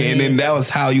trucks. You feel me? And then that was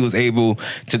how you was able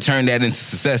to turn that into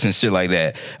success and shit like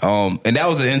that. And that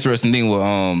was an interesting thing with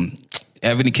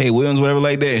Anthony K. Williams, whatever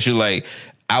like that. And she like,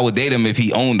 I would date him if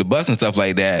he owned the bus and stuff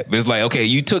like that. But it's like, okay,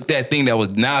 you took that thing that was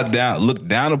now looked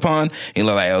down upon, and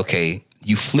you're like, okay,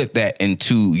 you flip that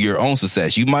into your own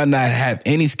success. You might not have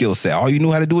any skill set. All you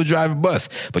knew how to do was drive a bus,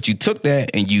 but you took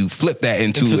that and you flipped that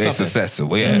into a success.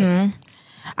 So, yeah.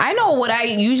 I know what I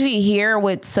usually hear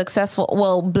with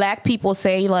Black people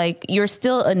say, like, you're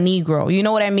still a Negro. You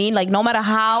know what I mean? Like, no matter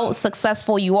how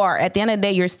successful you are, at the end of the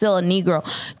day, you're still a Negro.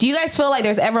 Do you guys feel like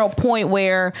there's ever a point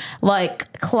where,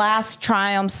 like, class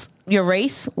triumphs your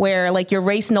race, where, like, your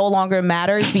race no longer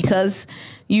matters because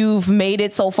you've made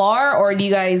it so far? Or do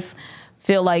you guys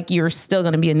feel like you're still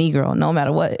going to be a Negro no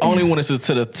matter what? Only when it's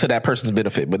to that person's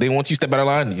benefit. But then once you step out of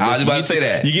line, I was about to say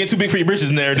that. You get too big for your britches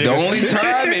in there. Dude. The only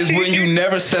time is when you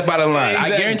never step out of line.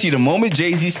 Exactly. I guarantee the moment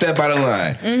Jay-Z step out of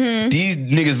line, these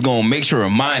niggas going to make sure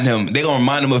remind him. They going to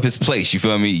remind him of his place. You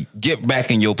feel me? Get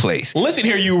back in your place. Listen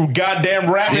here, you goddamn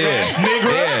rapping ass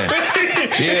nigga.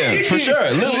 Yeah, for sure.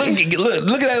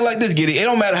 Look at it like this, Giddy. It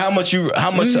don't matter how much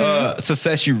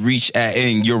success you reach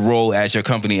in your role as your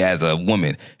company as a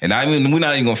woman. And I mean, we're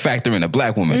not even gonna factor in a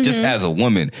Black woman. Just as a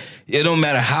woman, it don't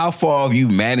matter how far you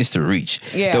manage to reach.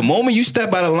 Yeah. The moment you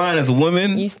step out of line as a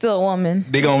woman, you still a woman.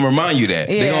 They gonna remind you that.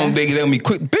 Yeah. They gonna be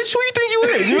quick. Bitch, who you think you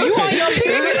is? You on your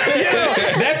period?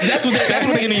 That's what they're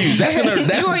gonna use.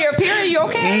 You on your period? You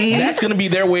okay? That's gonna be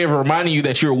their way of reminding you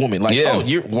that you're a woman. Like,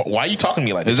 why are you talking to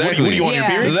me like this? Exactly. Were you on your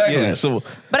period? Exactly. Yeah, so,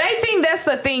 but I think that's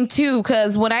the thing too,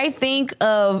 because when I think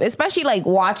of, especially like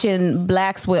watching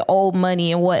Blacks with old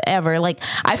money and whatever, like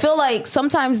I feel like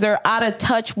sometimes they're out of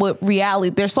touch with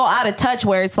reality. They're so out of touch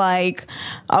where it's like,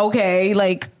 okay,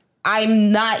 like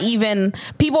I'm not even,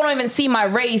 people don't even see my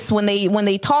race when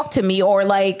they talk to me, or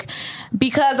like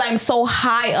because I'm so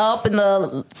high up in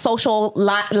the social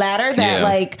ladder that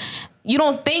like you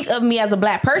don't think of me as a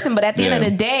Black person, but at the end of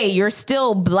the day, you're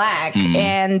still Black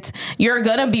and you're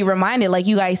going to be reminded, like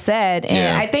you guys said.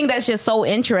 And I think that's just so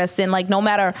interesting. Like, no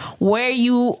matter where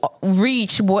you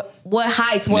reach, what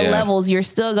heights, what levels, you're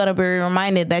still going to be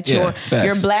reminded that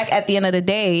you're Black at the end of the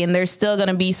day. And there's still going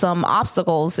to be some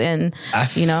obstacles. And, I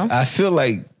feel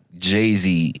like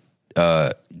Jay-Z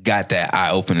got that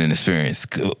eye-opening experience.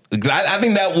 I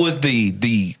think that was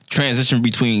the transition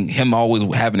between him always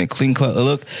having a clean cut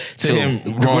look to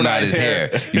him growing out his hair.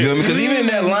 You feel me? Because even in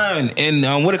that line, in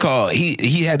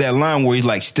he had that line where he's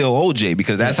like still OJ,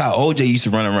 because that's how OJ used to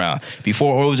run around.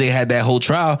 Before OJ had that whole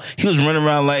trial, he was running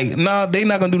around like, nah, they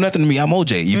not gonna do nothing to me. I'm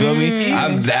OJ. You feel me? I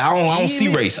don't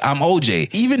see race. I'm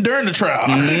OJ. Even during the trial.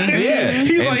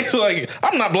 He's like,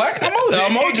 I'm not Black. I'm OJ.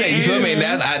 I'm OJ. You feel me? And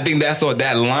I think that's what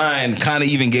that line kind of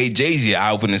even gave Jay-Z an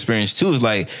eye-opening experience too. It's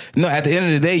like, no, at the end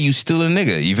of the day, you still a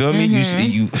nigga. You feel me?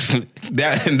 You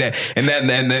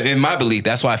that in my belief,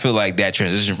 that's why I feel like that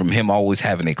transition from him always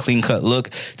having a clean cut look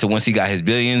to once he got his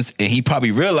billions, and he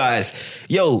probably realized,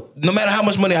 yo, no matter how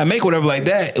much money I make, whatever like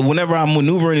that, whenever I'm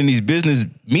maneuvering in these business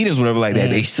meetings, whatever like that,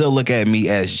 they still look at me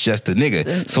as just a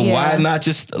nigga. So why not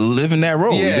just live in that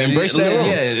role? Embrace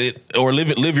that role. Or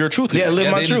live your truth. Yeah,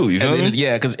 live my truth. You feel me?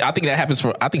 Yeah, because I think that happens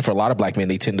for a lot of Black men.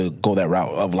 They tend to go that route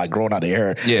of like growing out their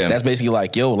hair. Yeah, that's basically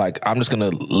like, yo, like I'm just gonna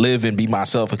live and be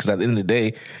myself, because at the end of the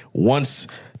day, once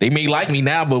they may like me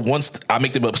now, but once I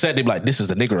make them upset, they be like, this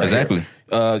is a nigga right here.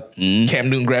 Cam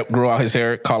Newton grew out his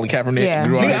hair. Colin Kaepernick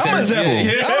grew out his hair. I'm an example.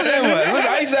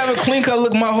 I used to have a clean cut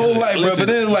look my whole life, bro. But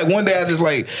then like one day I just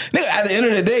like, nigga, at the end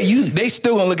of the day, they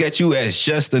still gonna look at you as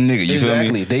just a nigga. You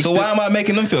feel me? So why am I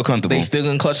making them feel comfortable? They still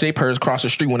gonna clutch their purse across the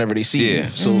street whenever they see you.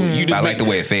 So you just I like the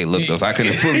way Fade looked though, so I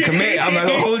couldn't fully commit. I'm not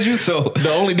gonna hold you. So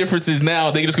the only difference is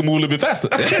now they just can move a little bit faster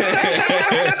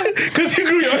because you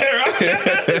grew your hair out.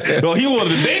 Well, he one of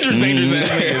the dangerous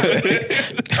ass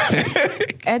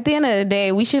niggas. At the end of the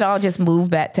day, we should all just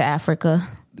move back to Africa.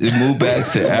 Move back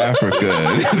to Africa.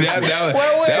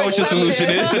 that was your solution.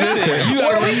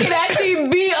 Where we can actually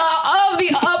be of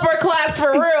the upper class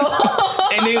for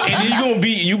real. and then you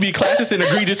gonna be classist and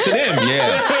egregious to them.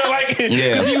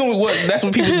 That's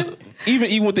what people.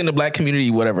 Even within the Black community,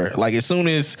 whatever. Like as soon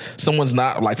as someone's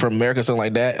not like from America, something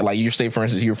like that. Like you say, for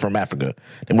instance, you're from Africa,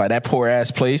 and by that poor ass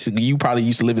place, you probably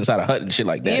used to live inside a hut and shit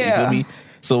like that. You feel me?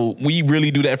 So we really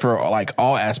do that for like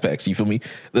all aspects. You feel me?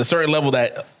 The certain level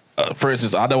that, for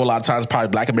instance, I know a lot of times probably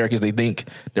Black Americans, they think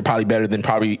they're probably better than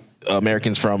probably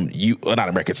Americans from not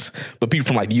Americans, but people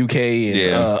from like the UK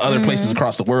and other places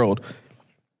across the world.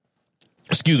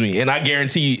 Excuse me, and I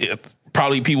guarantee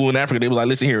probably people in Africa, they were like,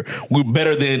 listen here, we're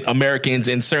better than Americans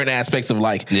in certain aspects of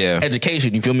like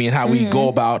education, you feel me, and how we go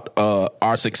about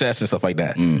our success and stuff like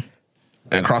that, and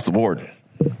across the board.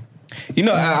 You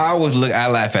know, I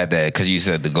laugh at that because you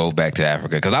said to go back to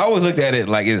Africa, because I always looked at it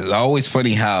like it's always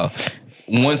funny how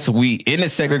once we in the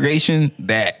segregation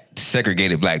that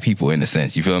segregated black people in a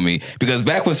sense, you feel me? Because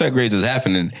back when segregation was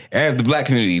happening, the black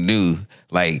community knew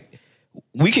like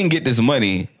we can get this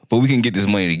money, but we can get this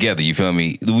money together, you feel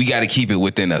me? We got to keep it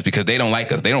within us because they don't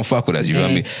like us. They don't fuck with us, you feel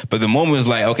me? But the moment is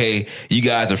like, okay, you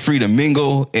guys are free to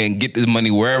mingle and get this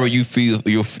money wherever you feel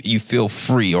you feel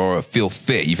free or feel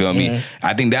fit, you feel me?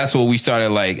 I think that's what we started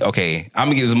like, okay, I'm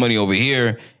going to get this money over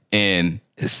here and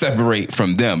separate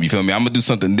from them, you feel me? I'm going to do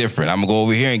something different. I'm going to go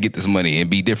over here and get this money and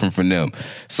be different from them.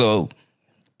 So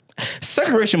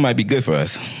separation might be good for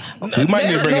us. We might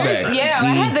need to bring it back. Yeah, I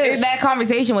had that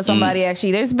conversation with somebody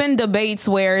actually. There's been debates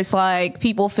where it's like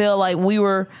people feel like we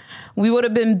would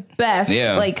have been best.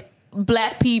 Yeah. Like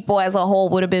black people as a whole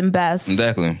would have been best.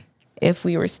 Exactly. If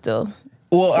we were still.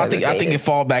 Well, I think it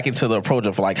fall back into the approach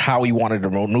of like how we wanted to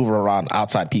maneuver around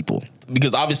outside people.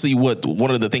 Because obviously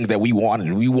one of the things that we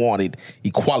wanted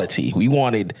equality. We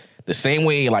wanted the same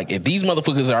way, like if these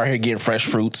motherfuckers are out here getting fresh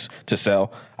fruits to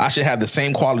sell, I should have the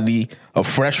same quality of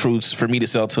fresh fruits for me to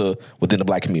sell to within the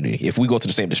black community. If we go to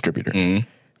the same distributor,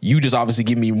 you just obviously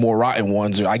give me more rotten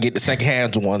ones, or I get the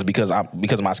secondhand ones because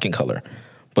of my skin color.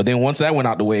 But then once that went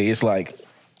out the way, it's like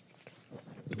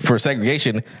for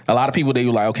segregation, a lot of people, they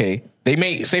were like, okay, they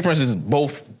may say, for instance,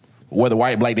 both whether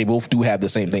white, black, they both do have the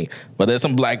same thing. But there's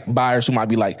some black buyers who might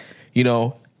be like, you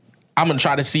know, I'm going to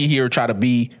try to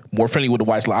be more friendly with the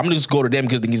whites. Like, I'm going to just go to them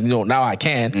because, you know, now I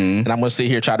can. And I'm going to sit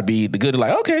here, try to be the good.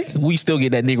 Like, okay, we still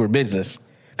get that nigger business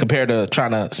compared to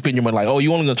trying to spend your money. Like, oh,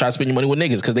 you only going to try to spend your money with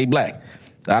niggas because they black.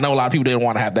 I know a lot of people didn't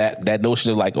want to have that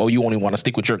notion of like, oh, you only want to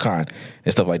stick with your kind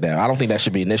and stuff like that. I don't think that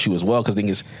should be an issue as well, because the thing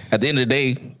is, at the end of the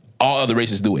day, all other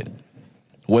races do it.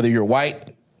 Whether you're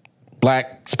white,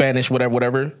 black, Spanish,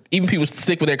 whatever. Even people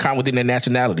stick with their kind within their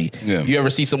nationality. Yeah. You ever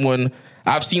see someone?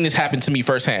 I've seen this happen to me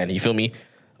firsthand. You feel me?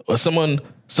 Someone.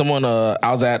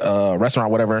 I was at a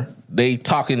restaurant, whatever. They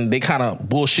kind of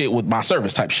bullshit with my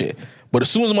service type shit. But as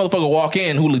soon as a motherfucker walk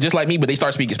in who look just like me, but they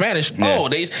start speaking Spanish,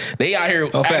 they out here.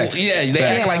 Oh, facts.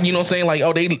 Act like, you know what I'm saying? Like,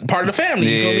 oh, they part of the family.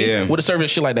 You feel me? Yeah. With a service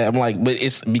shit like that. I'm like, but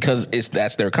it's because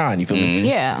that's their kind. You feel me?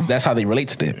 Yeah. That's how they relate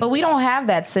to them. But we don't have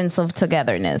that sense of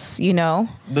togetherness, you know?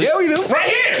 Yeah, we do. Right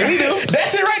here. We do.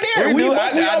 That's it right there. We do.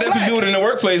 I definitely do it in the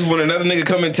workplace when another nigga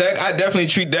come in tech. I definitely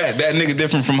treat that nigga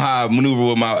different from how I maneuver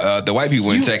with my the white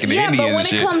people in tech and the Indians but when and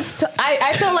shit. it comes to,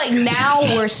 I feel like now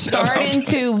we're starting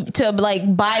to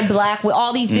like buy black with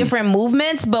all these different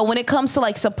movements, but when it comes to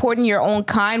like supporting your own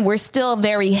kind, we're still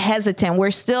very hesitant. We're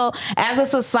still, as a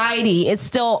society, it's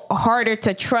still harder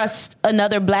to trust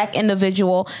another black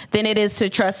individual than it is to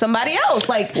trust somebody else.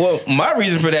 Like, well, my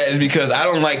reason for that is because I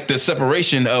don't like the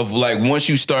separation of like once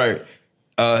you start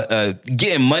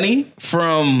getting money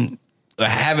from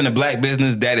having a black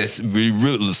business that is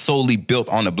solely built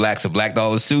on the blacks of black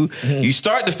dollars too, you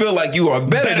start to feel like you are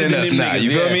better than us now.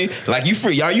 You feel me? Like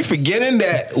are you forgetting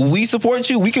that we support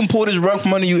you? We can pull this rug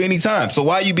from under you anytime. So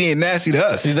why are you being nasty to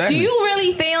us? Exactly. Do you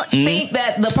really think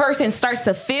that the person starts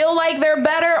to feel like they're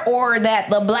better, or that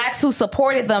the blacks who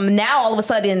supported them now all of a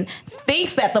sudden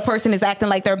thinks that the person is acting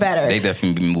like they're better? They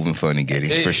definitely be moving funny,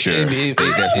 Getty, for sure. I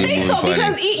don't think so,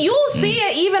 because you'll see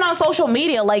it even on social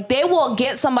media. Like, they will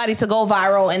get somebody to go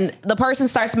viral and the person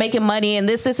starts making money and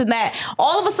this and that.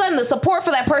 All of a sudden, the support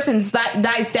for that person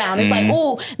dies down. It's like,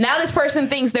 ooh, now this person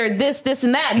thinks they're this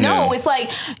and that. No, it's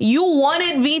like, you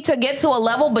wanted me to get to a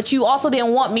level, but you also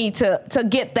didn't want me to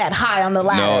get that high on the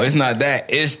ladder. No, it's not that.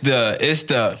 It's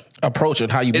the approach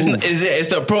and how you move. It's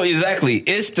the approach, exactly.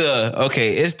 It's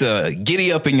the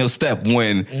giddy up in your step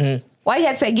when. Why you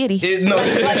had to say giddy? Like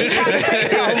you trying to say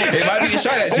something. It might be a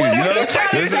shot at you. You know,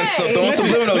 throwing some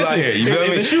subliminals out here. You feel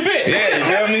me? The shoe fit. Yeah, you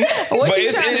feel me? But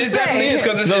it definitely is,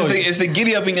 because it's the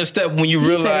giddy up in your step when you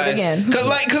realize.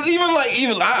 Because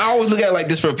even I always look at it like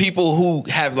this for people who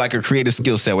have like a creative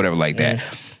skill set, whatever like that.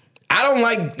 I don't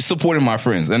like supporting my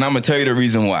friends, and I'm gonna tell you the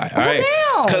reason why. All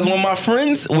right,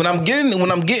 because when I'm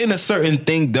getting a certain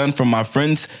thing done from my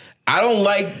friends, I don't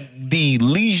like the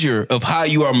leisure of how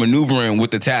you are maneuvering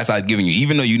with the task I've given you.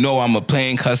 Even though you know I'm a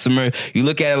paying customer, you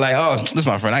look at it like, oh, this is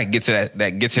my friend. I can get to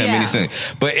that get to him anything.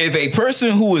 But if a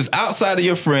person who is outside of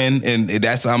your friend, and I'm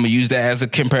gonna use that as a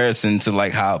comparison to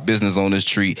like how business owners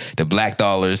treat the black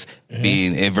dollars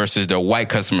being versus their white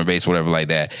customer base, whatever like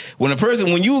that. When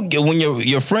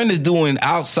your friend is doing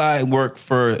outside work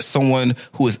for someone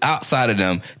who is outside of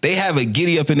them, they have a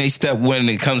giddy up in their step when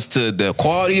it comes to the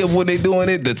quality of what they're doing,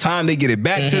 the time they get it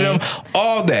back to them,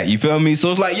 all that. You feel me?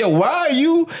 So it's like, yo, why do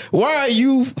you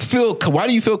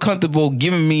feel comfortable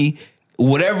giving me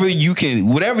whatever you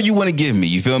want to give me,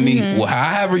 you feel me? Well,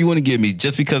 however you want to give me,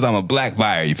 just because I'm a black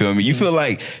buyer, you feel me? You feel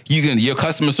like your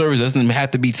customer service doesn't have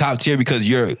to be top tier because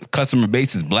your customer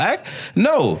base is black?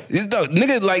 No,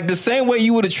 nigga, like the same way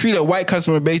you would have treated a white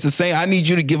customer base, the same. I need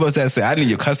you to give us that. I need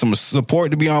your customer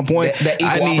support to be on point. That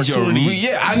equal opportunity.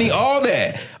 I need all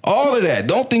that. All of that.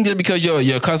 Don't think that because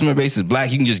your customer base is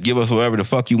black, you can just give us whatever the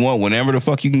fuck you want, whenever the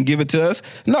fuck you can give it to us.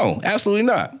 No, absolutely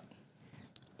not.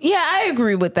 Yeah, I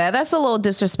agree with that. That's a little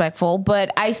disrespectful,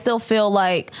 but I still feel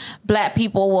like black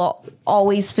people will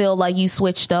always feel like you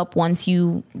switched up once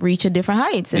you reach a different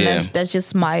heights. And that's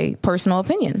just my personal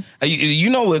opinion. You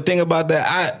know the thing about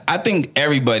that? I think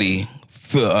everybody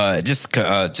feel just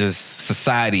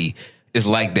society is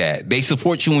like that. They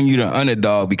support you when you're the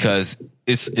underdog because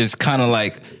it's kind of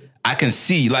like I can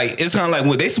see like it's kind of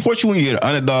like they support you when you're the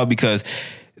underdog because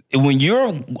when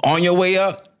you're on your way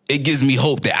up, it gives me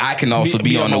hope that I can also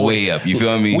be on the way up. You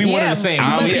feel me? We wanted the same.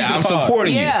 I'm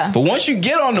supporting you. But once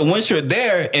you're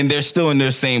there and they're still in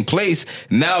their same place,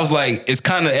 now it's like it's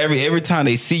kind of every time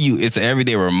they see you, it's an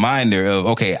everyday reminder of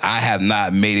okay, I have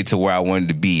not made it to where I wanted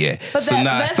to be at. But so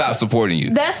now I stop supporting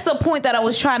you. That's the point that I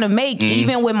was trying to make,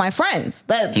 even with my friends.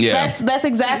 That's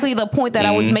exactly the point that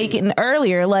I was making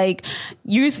earlier. Like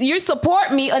you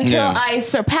support me until I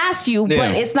surpass you,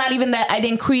 but it's not even that I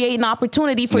didn't create an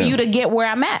opportunity for you to get where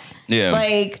I'm at. Yeah.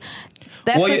 Like,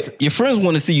 that's your friends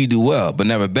want to see you do well, but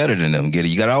never better than them. Get it?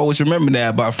 You got to always remember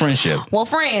that about friendship. Well,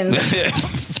 friends,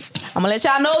 I'm gonna let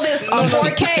y'all know this on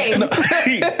 4K.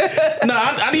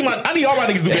 I need all my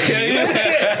niggas to do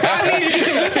that. I need you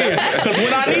to listen because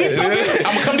when I need something,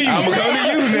 I'm gonna come to you.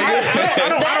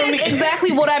 Nigga. That is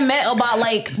exactly what I meant about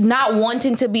like not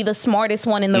wanting to be the smartest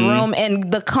one in the room and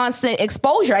the constant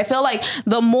exposure. I feel like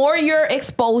the more you're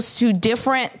exposed to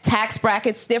different tax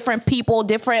brackets, different people,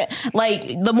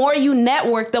 the more you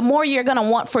network, the more you're gonna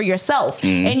want for yourself,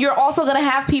 and you're also gonna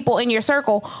have people in your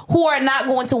circle who are not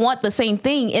going to want the same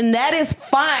thing, and that is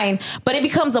fine, but it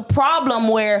becomes a problem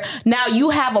where now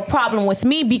you have a problem with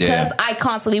me because I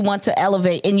constantly want to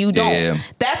elevate and you don't.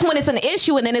 That's when it's an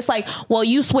issue, and then it's like, well,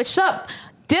 you switched up.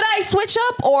 Did I switch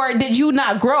up or did you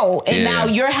not grow? And now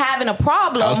you're having a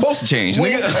problem. I was supposed to change.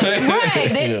 Right.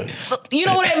 You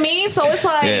know what I mean? So it's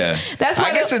like, that's why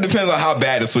I guess it depends on how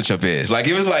bad the switch up is. Like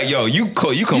if it's like, yo, you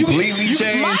completely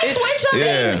changed. My switch up,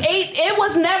 it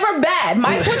was never bad.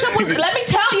 My switch up was, let me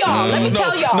tell y'all.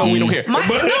 No, we don't care. No.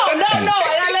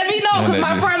 Let me know because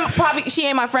my friend she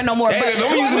ain't my friend no more. Hey,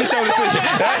 don't be using the show decision.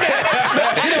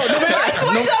 My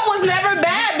switch up was never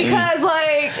bad because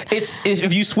it's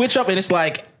if you switch up and it's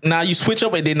like now you switch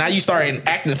up and then now you start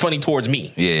acting funny towards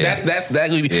me. That's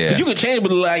because you can change,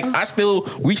 but like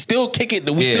we still kick it.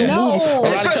 We still move.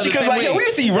 Especially because like we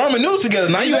used to see ramen noodles together.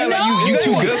 Now you act like you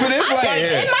too good for this.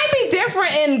 It might be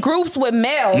different in groups with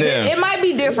males. It might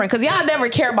be different because y'all never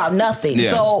care about nothing.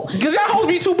 So because y'all hold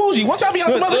me too bougie. Once y'all be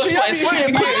on some other shit,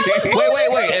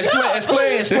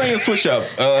 explain switch up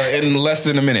in less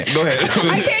than a minute. Go ahead.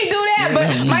 I can't do that,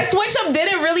 but my switch up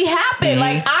didn't really happen.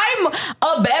 Like I'm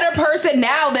a better person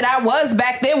now than I was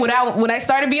back then when I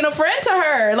started being a friend to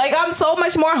her. Like I'm so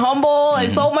much more humble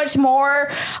and so much more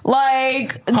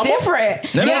like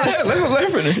different. Let her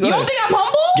finish. You don't think I'm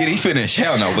humble? Get he finish?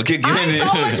 Hell no. But I'm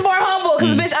so much more humble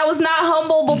because bitch, I was not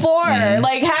humble before.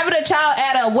 Like having a child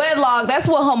at a wedlock, that's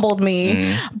what humbled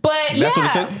me. But that's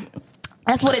what it took?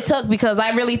 That's what it took because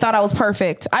I really thought I was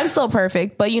perfect. I'm still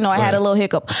perfect, but I had a little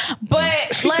hiccup.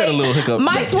 But she said a little hiccup.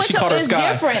 My switch up is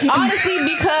different, honestly,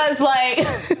 because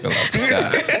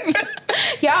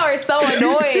y'all are so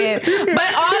annoying.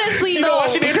 But honestly, you know why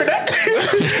she named her that?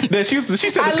 She said the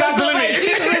sky's the limit. That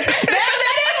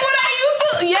is what I used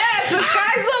to. Yes, the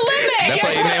sky's the limit. That's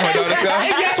why you named her daughter Sky.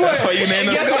 And guess what? That's why you named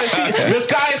her Sky. The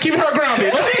sky is keeping her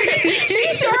grounded.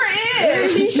 She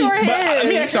sure is. Let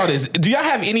me ask y'all this: do y'all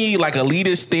have any like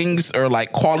elitist things or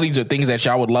like qualities or things that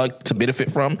y'all would like to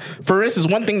benefit from? For instance,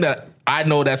 one thing that I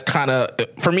know that's kind of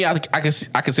for me, I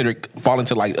consider it fall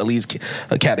into like elite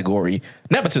category: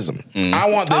 nepotism. I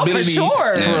want the ability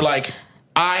for like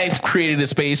I've created a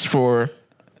space for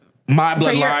my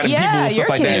bloodline and people and stuff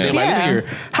like that. Like, listen here,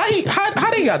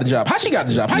 how they got the job? How she got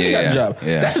the job? How he got the job?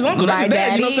 That's his uncle. That's his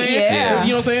dad. You know what I'm saying? You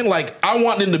know what I'm saying? Like, I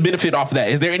want them to benefit off of that.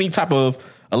 Is there any type of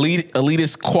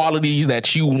elitist qualities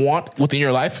that you want within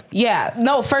your life? Yeah,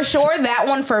 no, for sure. That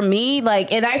one for me,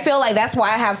 like, and I feel like that's why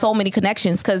I have so many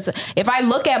connections. Because if I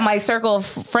look at my circle of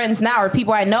friends now or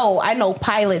people I know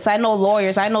pilots, I know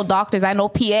lawyers, I know doctors, I know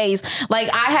PAs. Like,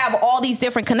 I have all these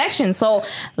different connections. So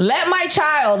let my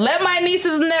child, let my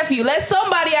nieces and nephew, let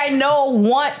somebody I know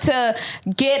want to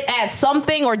get at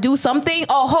something or do something.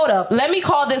 Oh, hold up. Let me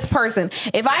call this person.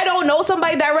 If I don't know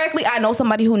somebody directly, I know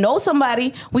somebody who knows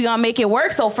somebody. We gonna make it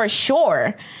work. So for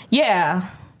sure. Yeah.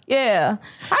 I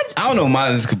don't know,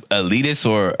 mine is elitist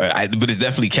but it's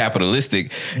definitely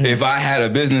capitalistic. If I had a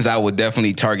business, I would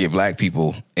definitely target black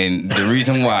people, and the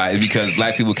reason why is because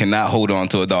black people cannot hold on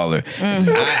to a dollar.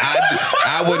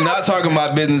 I would not target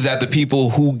my business at the people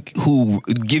who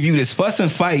give you this fuss and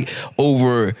fight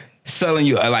over selling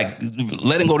you, like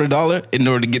letting go the dollar in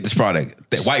order to get this product.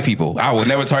 White people, I would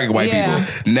never target white people,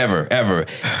 never ever.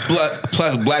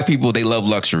 Plus, black people, they love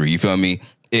luxury. You feel me?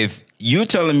 If you're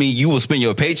telling me you will spend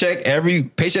your paycheck, every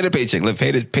paycheck to paycheck,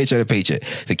 paycheck to paycheck,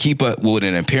 to keep up with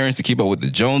an appearance, to keep up with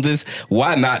the Joneses,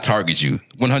 why not target you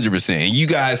 100%? And you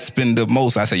guys spend the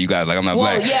most. I say you guys, like I'm not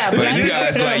black, but you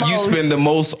guys you spend the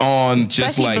most on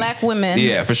just especially like black women.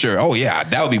 Yeah, for sure. Oh yeah,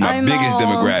 that would be my biggest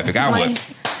demographic. I would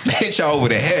hit y'all over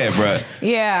the head, bro.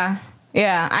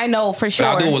 Yeah, I know for sure.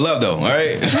 I'll do it with love, though. All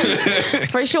right,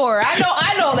 for sure.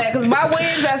 I know that because my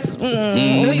ways. That's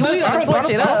we gonna switch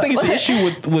it up. I don't think it's an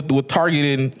issue with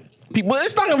targeting people.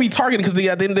 It's not gonna be targeted because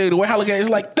at the end of the day, the way I look at it is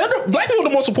like black people are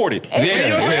the most supported. Yeah,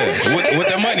 with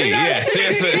their money. Yes,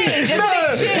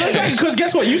 because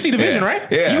guess what? You see the vision, right?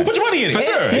 Yeah, you put your money in it for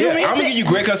sure. Yeah. I'm gonna give you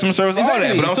great customer service, all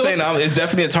that. But I'm saying it's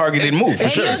definitely a targeted move for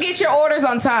sure. You'll get your orders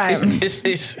on time.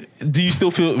 Do you still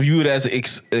view it as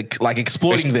like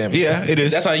exploiting them? Yeah, it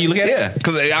is. That's how you look at it. Yeah,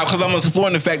 because I'm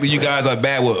exploring the fact that you guys are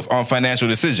bad on financial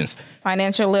decisions,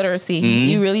 financial literacy.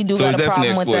 You really do got a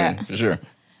problem with that for sure.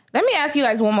 Let me ask you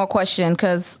guys one more question,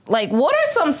 because, like, what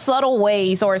are some subtle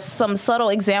ways or some subtle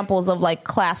examples of, like,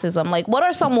 classism? Like, what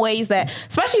are some ways that,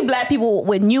 especially black people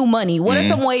with new money, what are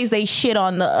some ways they shit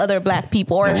on the other black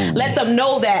people or let them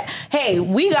know that, hey,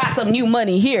 we got some new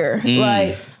money here?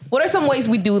 Like, what are some ways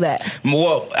we do that?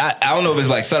 Well, I don't know if it's,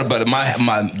 like, subtle, but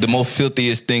the most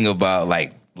filthiest thing about,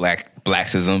 like,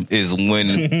 blacksism is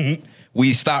when...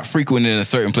 we stop frequenting in a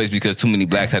certain place because too many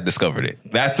blacks have discovered it.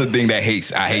 That's the thing that I hate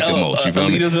the most. You feel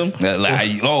me?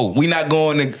 We not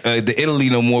going to Italy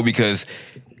no more because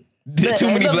too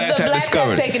many blacks have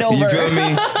discovered it. You feel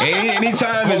me?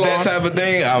 Anytime it's that type of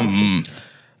thing,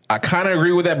 I kind of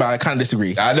agree with that, but I kind of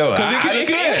disagree. I know.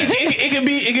 It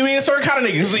could be a certain kind of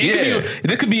niggas.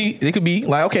 It could be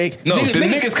like, okay. No, the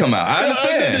niggas come out. I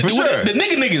understand for sure. The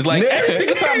niggas like every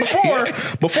single time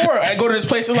before I go to this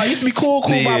place, it's like used to be cool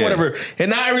vibe, whatever. And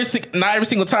not every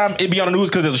single time it be on the news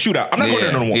because there's a shootout. I'm not going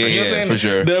there no more. You know what I'm saying? For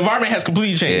sure. The environment has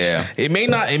completely changed. Yeah. It may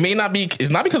not be. It's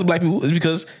not because of black people. It's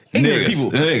because ignorant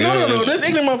people. No. There's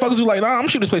ignorant motherfuckers who like, I'm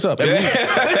shooting this place up every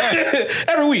week.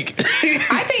 Every week.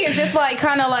 I think it's just like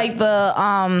kind of like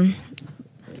the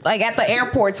like at the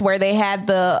airports where they had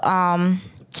the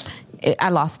I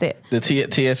lost it. The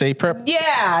TSA prep?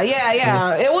 Yeah.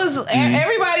 It was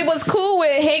everybody was cool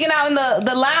with hanging out in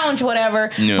the lounge,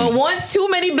 whatever. Yeah. But once too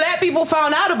many black people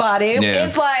found out about it,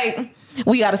 it's like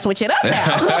we got to switch it up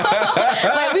now.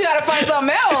 Like we got to find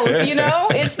something else, you know?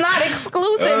 It's not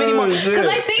exclusive anymore. Because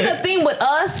I think the thing with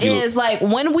us is like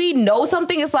when we know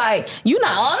something, it's like, you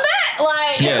not on that?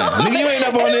 Like, nigga, you ain't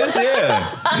up on this.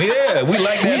 Yeah. We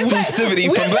like that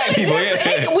exclusivity from black people.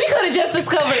 We could have just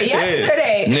discovered it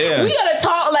yesterday. Yeah. We got to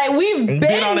talk like we've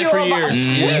been on it for years.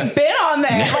 We've been on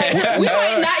that. Like, we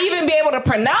might not even be able to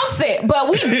pronounce it, but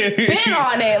we've been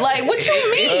on it. Like, what you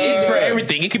mean? It's for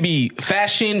everything. It could be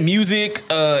fashion, music,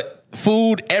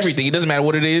 food, everything. It doesn't matter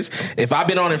what it is. If I've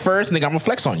been on it first, nigga, I'm gonna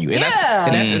flex on you. And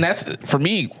that's for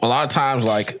me. A lot of times,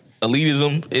 like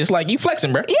elitism, it's like you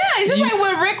flexing, bro. Yeah, it's just like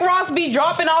when Rick Ross be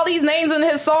dropping all these names in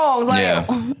his songs. Like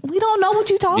we don't know what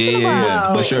you're talking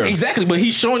about. But sure, exactly. But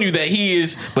he's showing you that he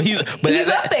is. But he's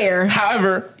up there.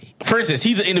 However, for instance,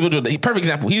 he's an individual. Perfect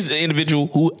example. He's an individual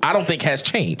who I don't think has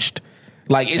changed.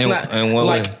 Like it's not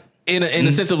like. In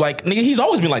a sense of like, nigga, he's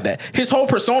always been like that. His whole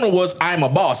persona was, I'm a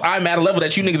boss. I'm at a level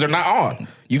that you niggas are not on.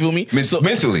 You feel me?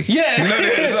 Mentally. Yeah. So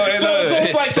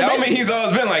it's like, I mean, he's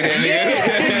always been like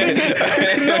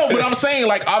that, nigga. No, but I'm saying,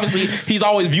 like, obviously, he's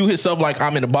always viewed himself like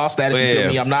I'm in the boss status. You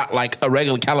feel me? I'm not like a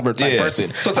regular caliber type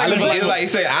person. So technically, like you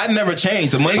say, I never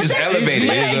changed. The money just elevated.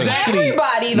 But that's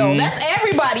everybody, though. That's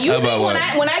everybody. You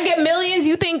think when I get millions,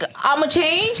 you think I'm a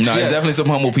change? No, there's definitely some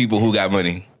humble people who got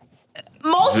money.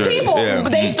 Most people,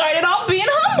 they started off being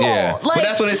humble. Yeah. Like, but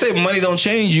that's what they say money don't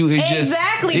change you. It's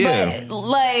exactly, just but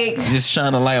like just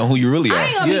shine a light on who you really are. I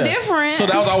ain't gonna be different. So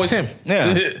that was always him.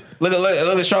 Yeah. Look at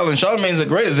Charlamagne. Charlamagne's a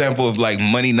great example of like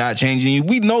money not changing you.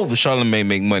 We know Charlamagne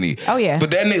make money. Oh yeah.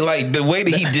 But that nigga, like the way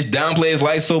that he just downplays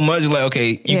life so much, like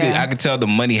okay, I could tell the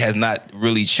money has not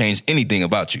really changed anything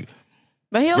about you.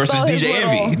 But he'll versus DJ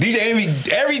Envy. DJ Envy,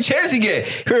 every chance he get,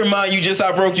 he'll remind you just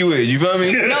how broke you is. You feel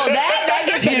me? No, that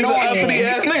gets annoying. He's an uppity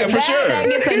ass nigga for sure. That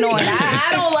gets annoying. I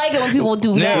don't like it when people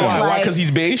do that. Why? Because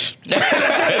he's beige.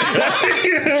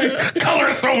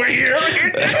 Colorist over here.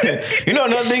 You know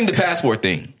another thing, the passport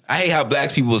thing. I hate how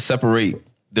black people separate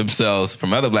themselves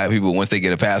from other black people once they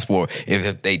get a passport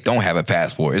if they don't have a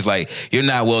passport. It's like you're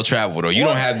not well traveled or you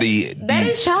don't have the that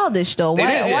is childish though. Why,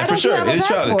 it is, why for sure. It is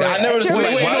childish. I never understood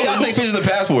like why y'all take pictures of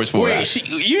passports for? Wait,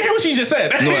 you hear what she just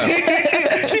said?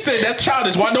 No. She said that's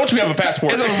childish. Why don't you have a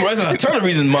passport? There's a ton of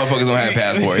reasons motherfuckers don't have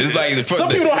passports. It's like some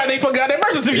people don't have they fucking goddamn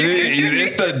birth certificate.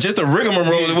 It's just a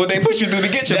rigmarole of what they put you through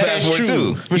to get your passport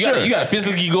too. For sure. You got to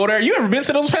physically go there. You ever been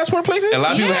to those passport places? A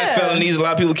lot of people have felonies. A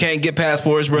lot of people can't get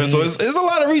passports, bro. So it's a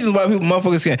lot of reasons why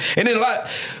motherfuckers can't. And then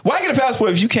why get a passport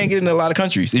if you can't get into a lot of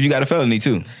countries if you got a felony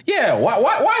too? Yeah. Why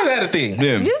is that a thing?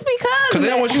 Yeah. Just because they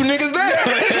don't want you niggas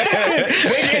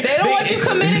there. They don't want you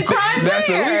committing crimes. That's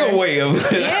the legal way of.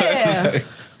 Yeah.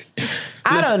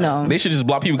 I don't know. They should just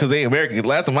block people because they American.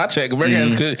 Last time I checked,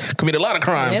 Americans committed a lot of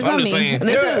crimes. I'm just saying.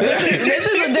 This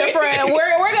is a different.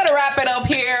 We're gonna wrap it up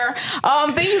here.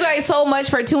 Thank you guys so much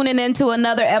for tuning in to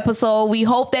another episode. We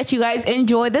hope that you guys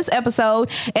enjoyed this episode,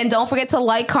 and don't forget to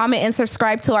like, comment, and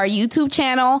subscribe to our YouTube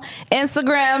channel,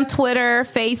 Instagram, Twitter,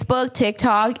 Facebook,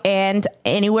 TikTok, and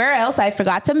anywhere else I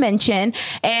forgot to mention.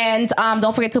 And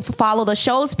don't forget to follow the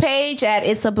show's page at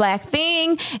It's a Black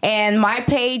Thing, and my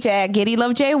page at Giddy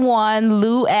Love J1.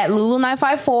 Lou at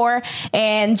Lulu954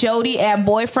 and Jody at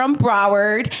Boy from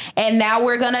Broward. And now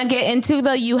we're gonna get into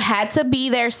the You Had to Be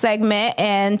There segment,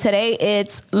 and today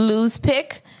it's Lou's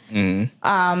pick.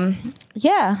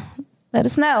 Yeah, let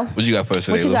us know what you got for us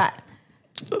today. What you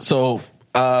got? So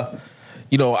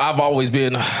you know, I've always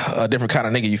been a different kind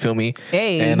of nigga, you feel me?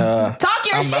 Hey. And talk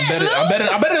your shit, I'm better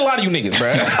than a lot of you niggas,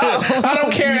 bro. I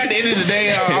don't care at the end of the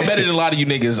day. I'm better than a lot of you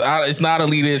niggas. It's not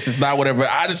elitist, it's not whatever.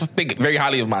 I just think very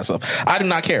highly of myself. I do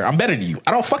not care. I'm better than you.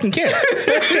 I don't fucking care.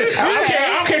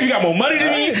 I don't care if you got more money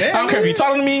than me. I don't care if you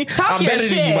taller than me. I'm better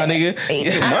than you, my nigga.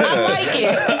 I like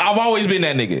it. I've always been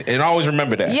that nigga, and always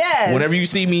remember that. Yes. Whenever you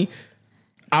see me,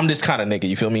 I'm this kind of nigga,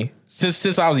 you feel me?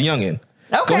 Since I was a youngin'.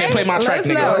 Okay. Go ahead and play my track,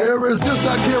 nigga. Ever since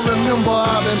I can remember,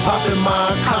 I've been popping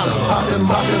my collar, popping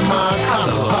my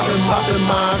collar, popping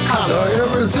my collar.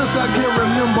 Ever since I can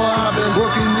remember, I've been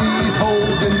working these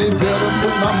hoes, and they better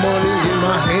put my money in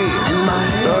my hand.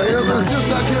 Ever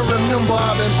since I can remember,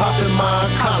 I've been popping my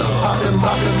collar, popping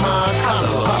my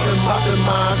collar, popping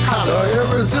my collar.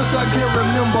 Ever since I can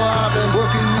remember, I've been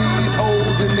working these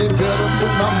hoes, and they better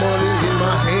put my money in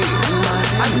my hand.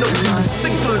 I know you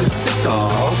sicker than sicker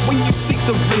when you see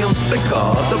the rims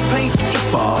flicker, the paint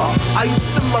dripper,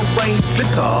 ice in my range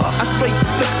glitter. I straight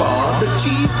flipper, the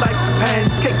cheese like a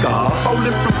pancaker,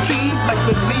 falling from trees like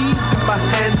the leaves in my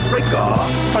handbreaker.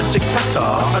 Project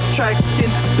Hatter,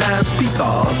 attracting dime pieces.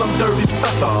 I'm dirty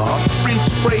sucker, French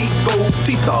spray gold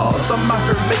teethers. I'm out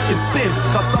here making sense,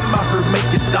 cause I'm out here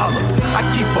making dollars. I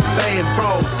keep a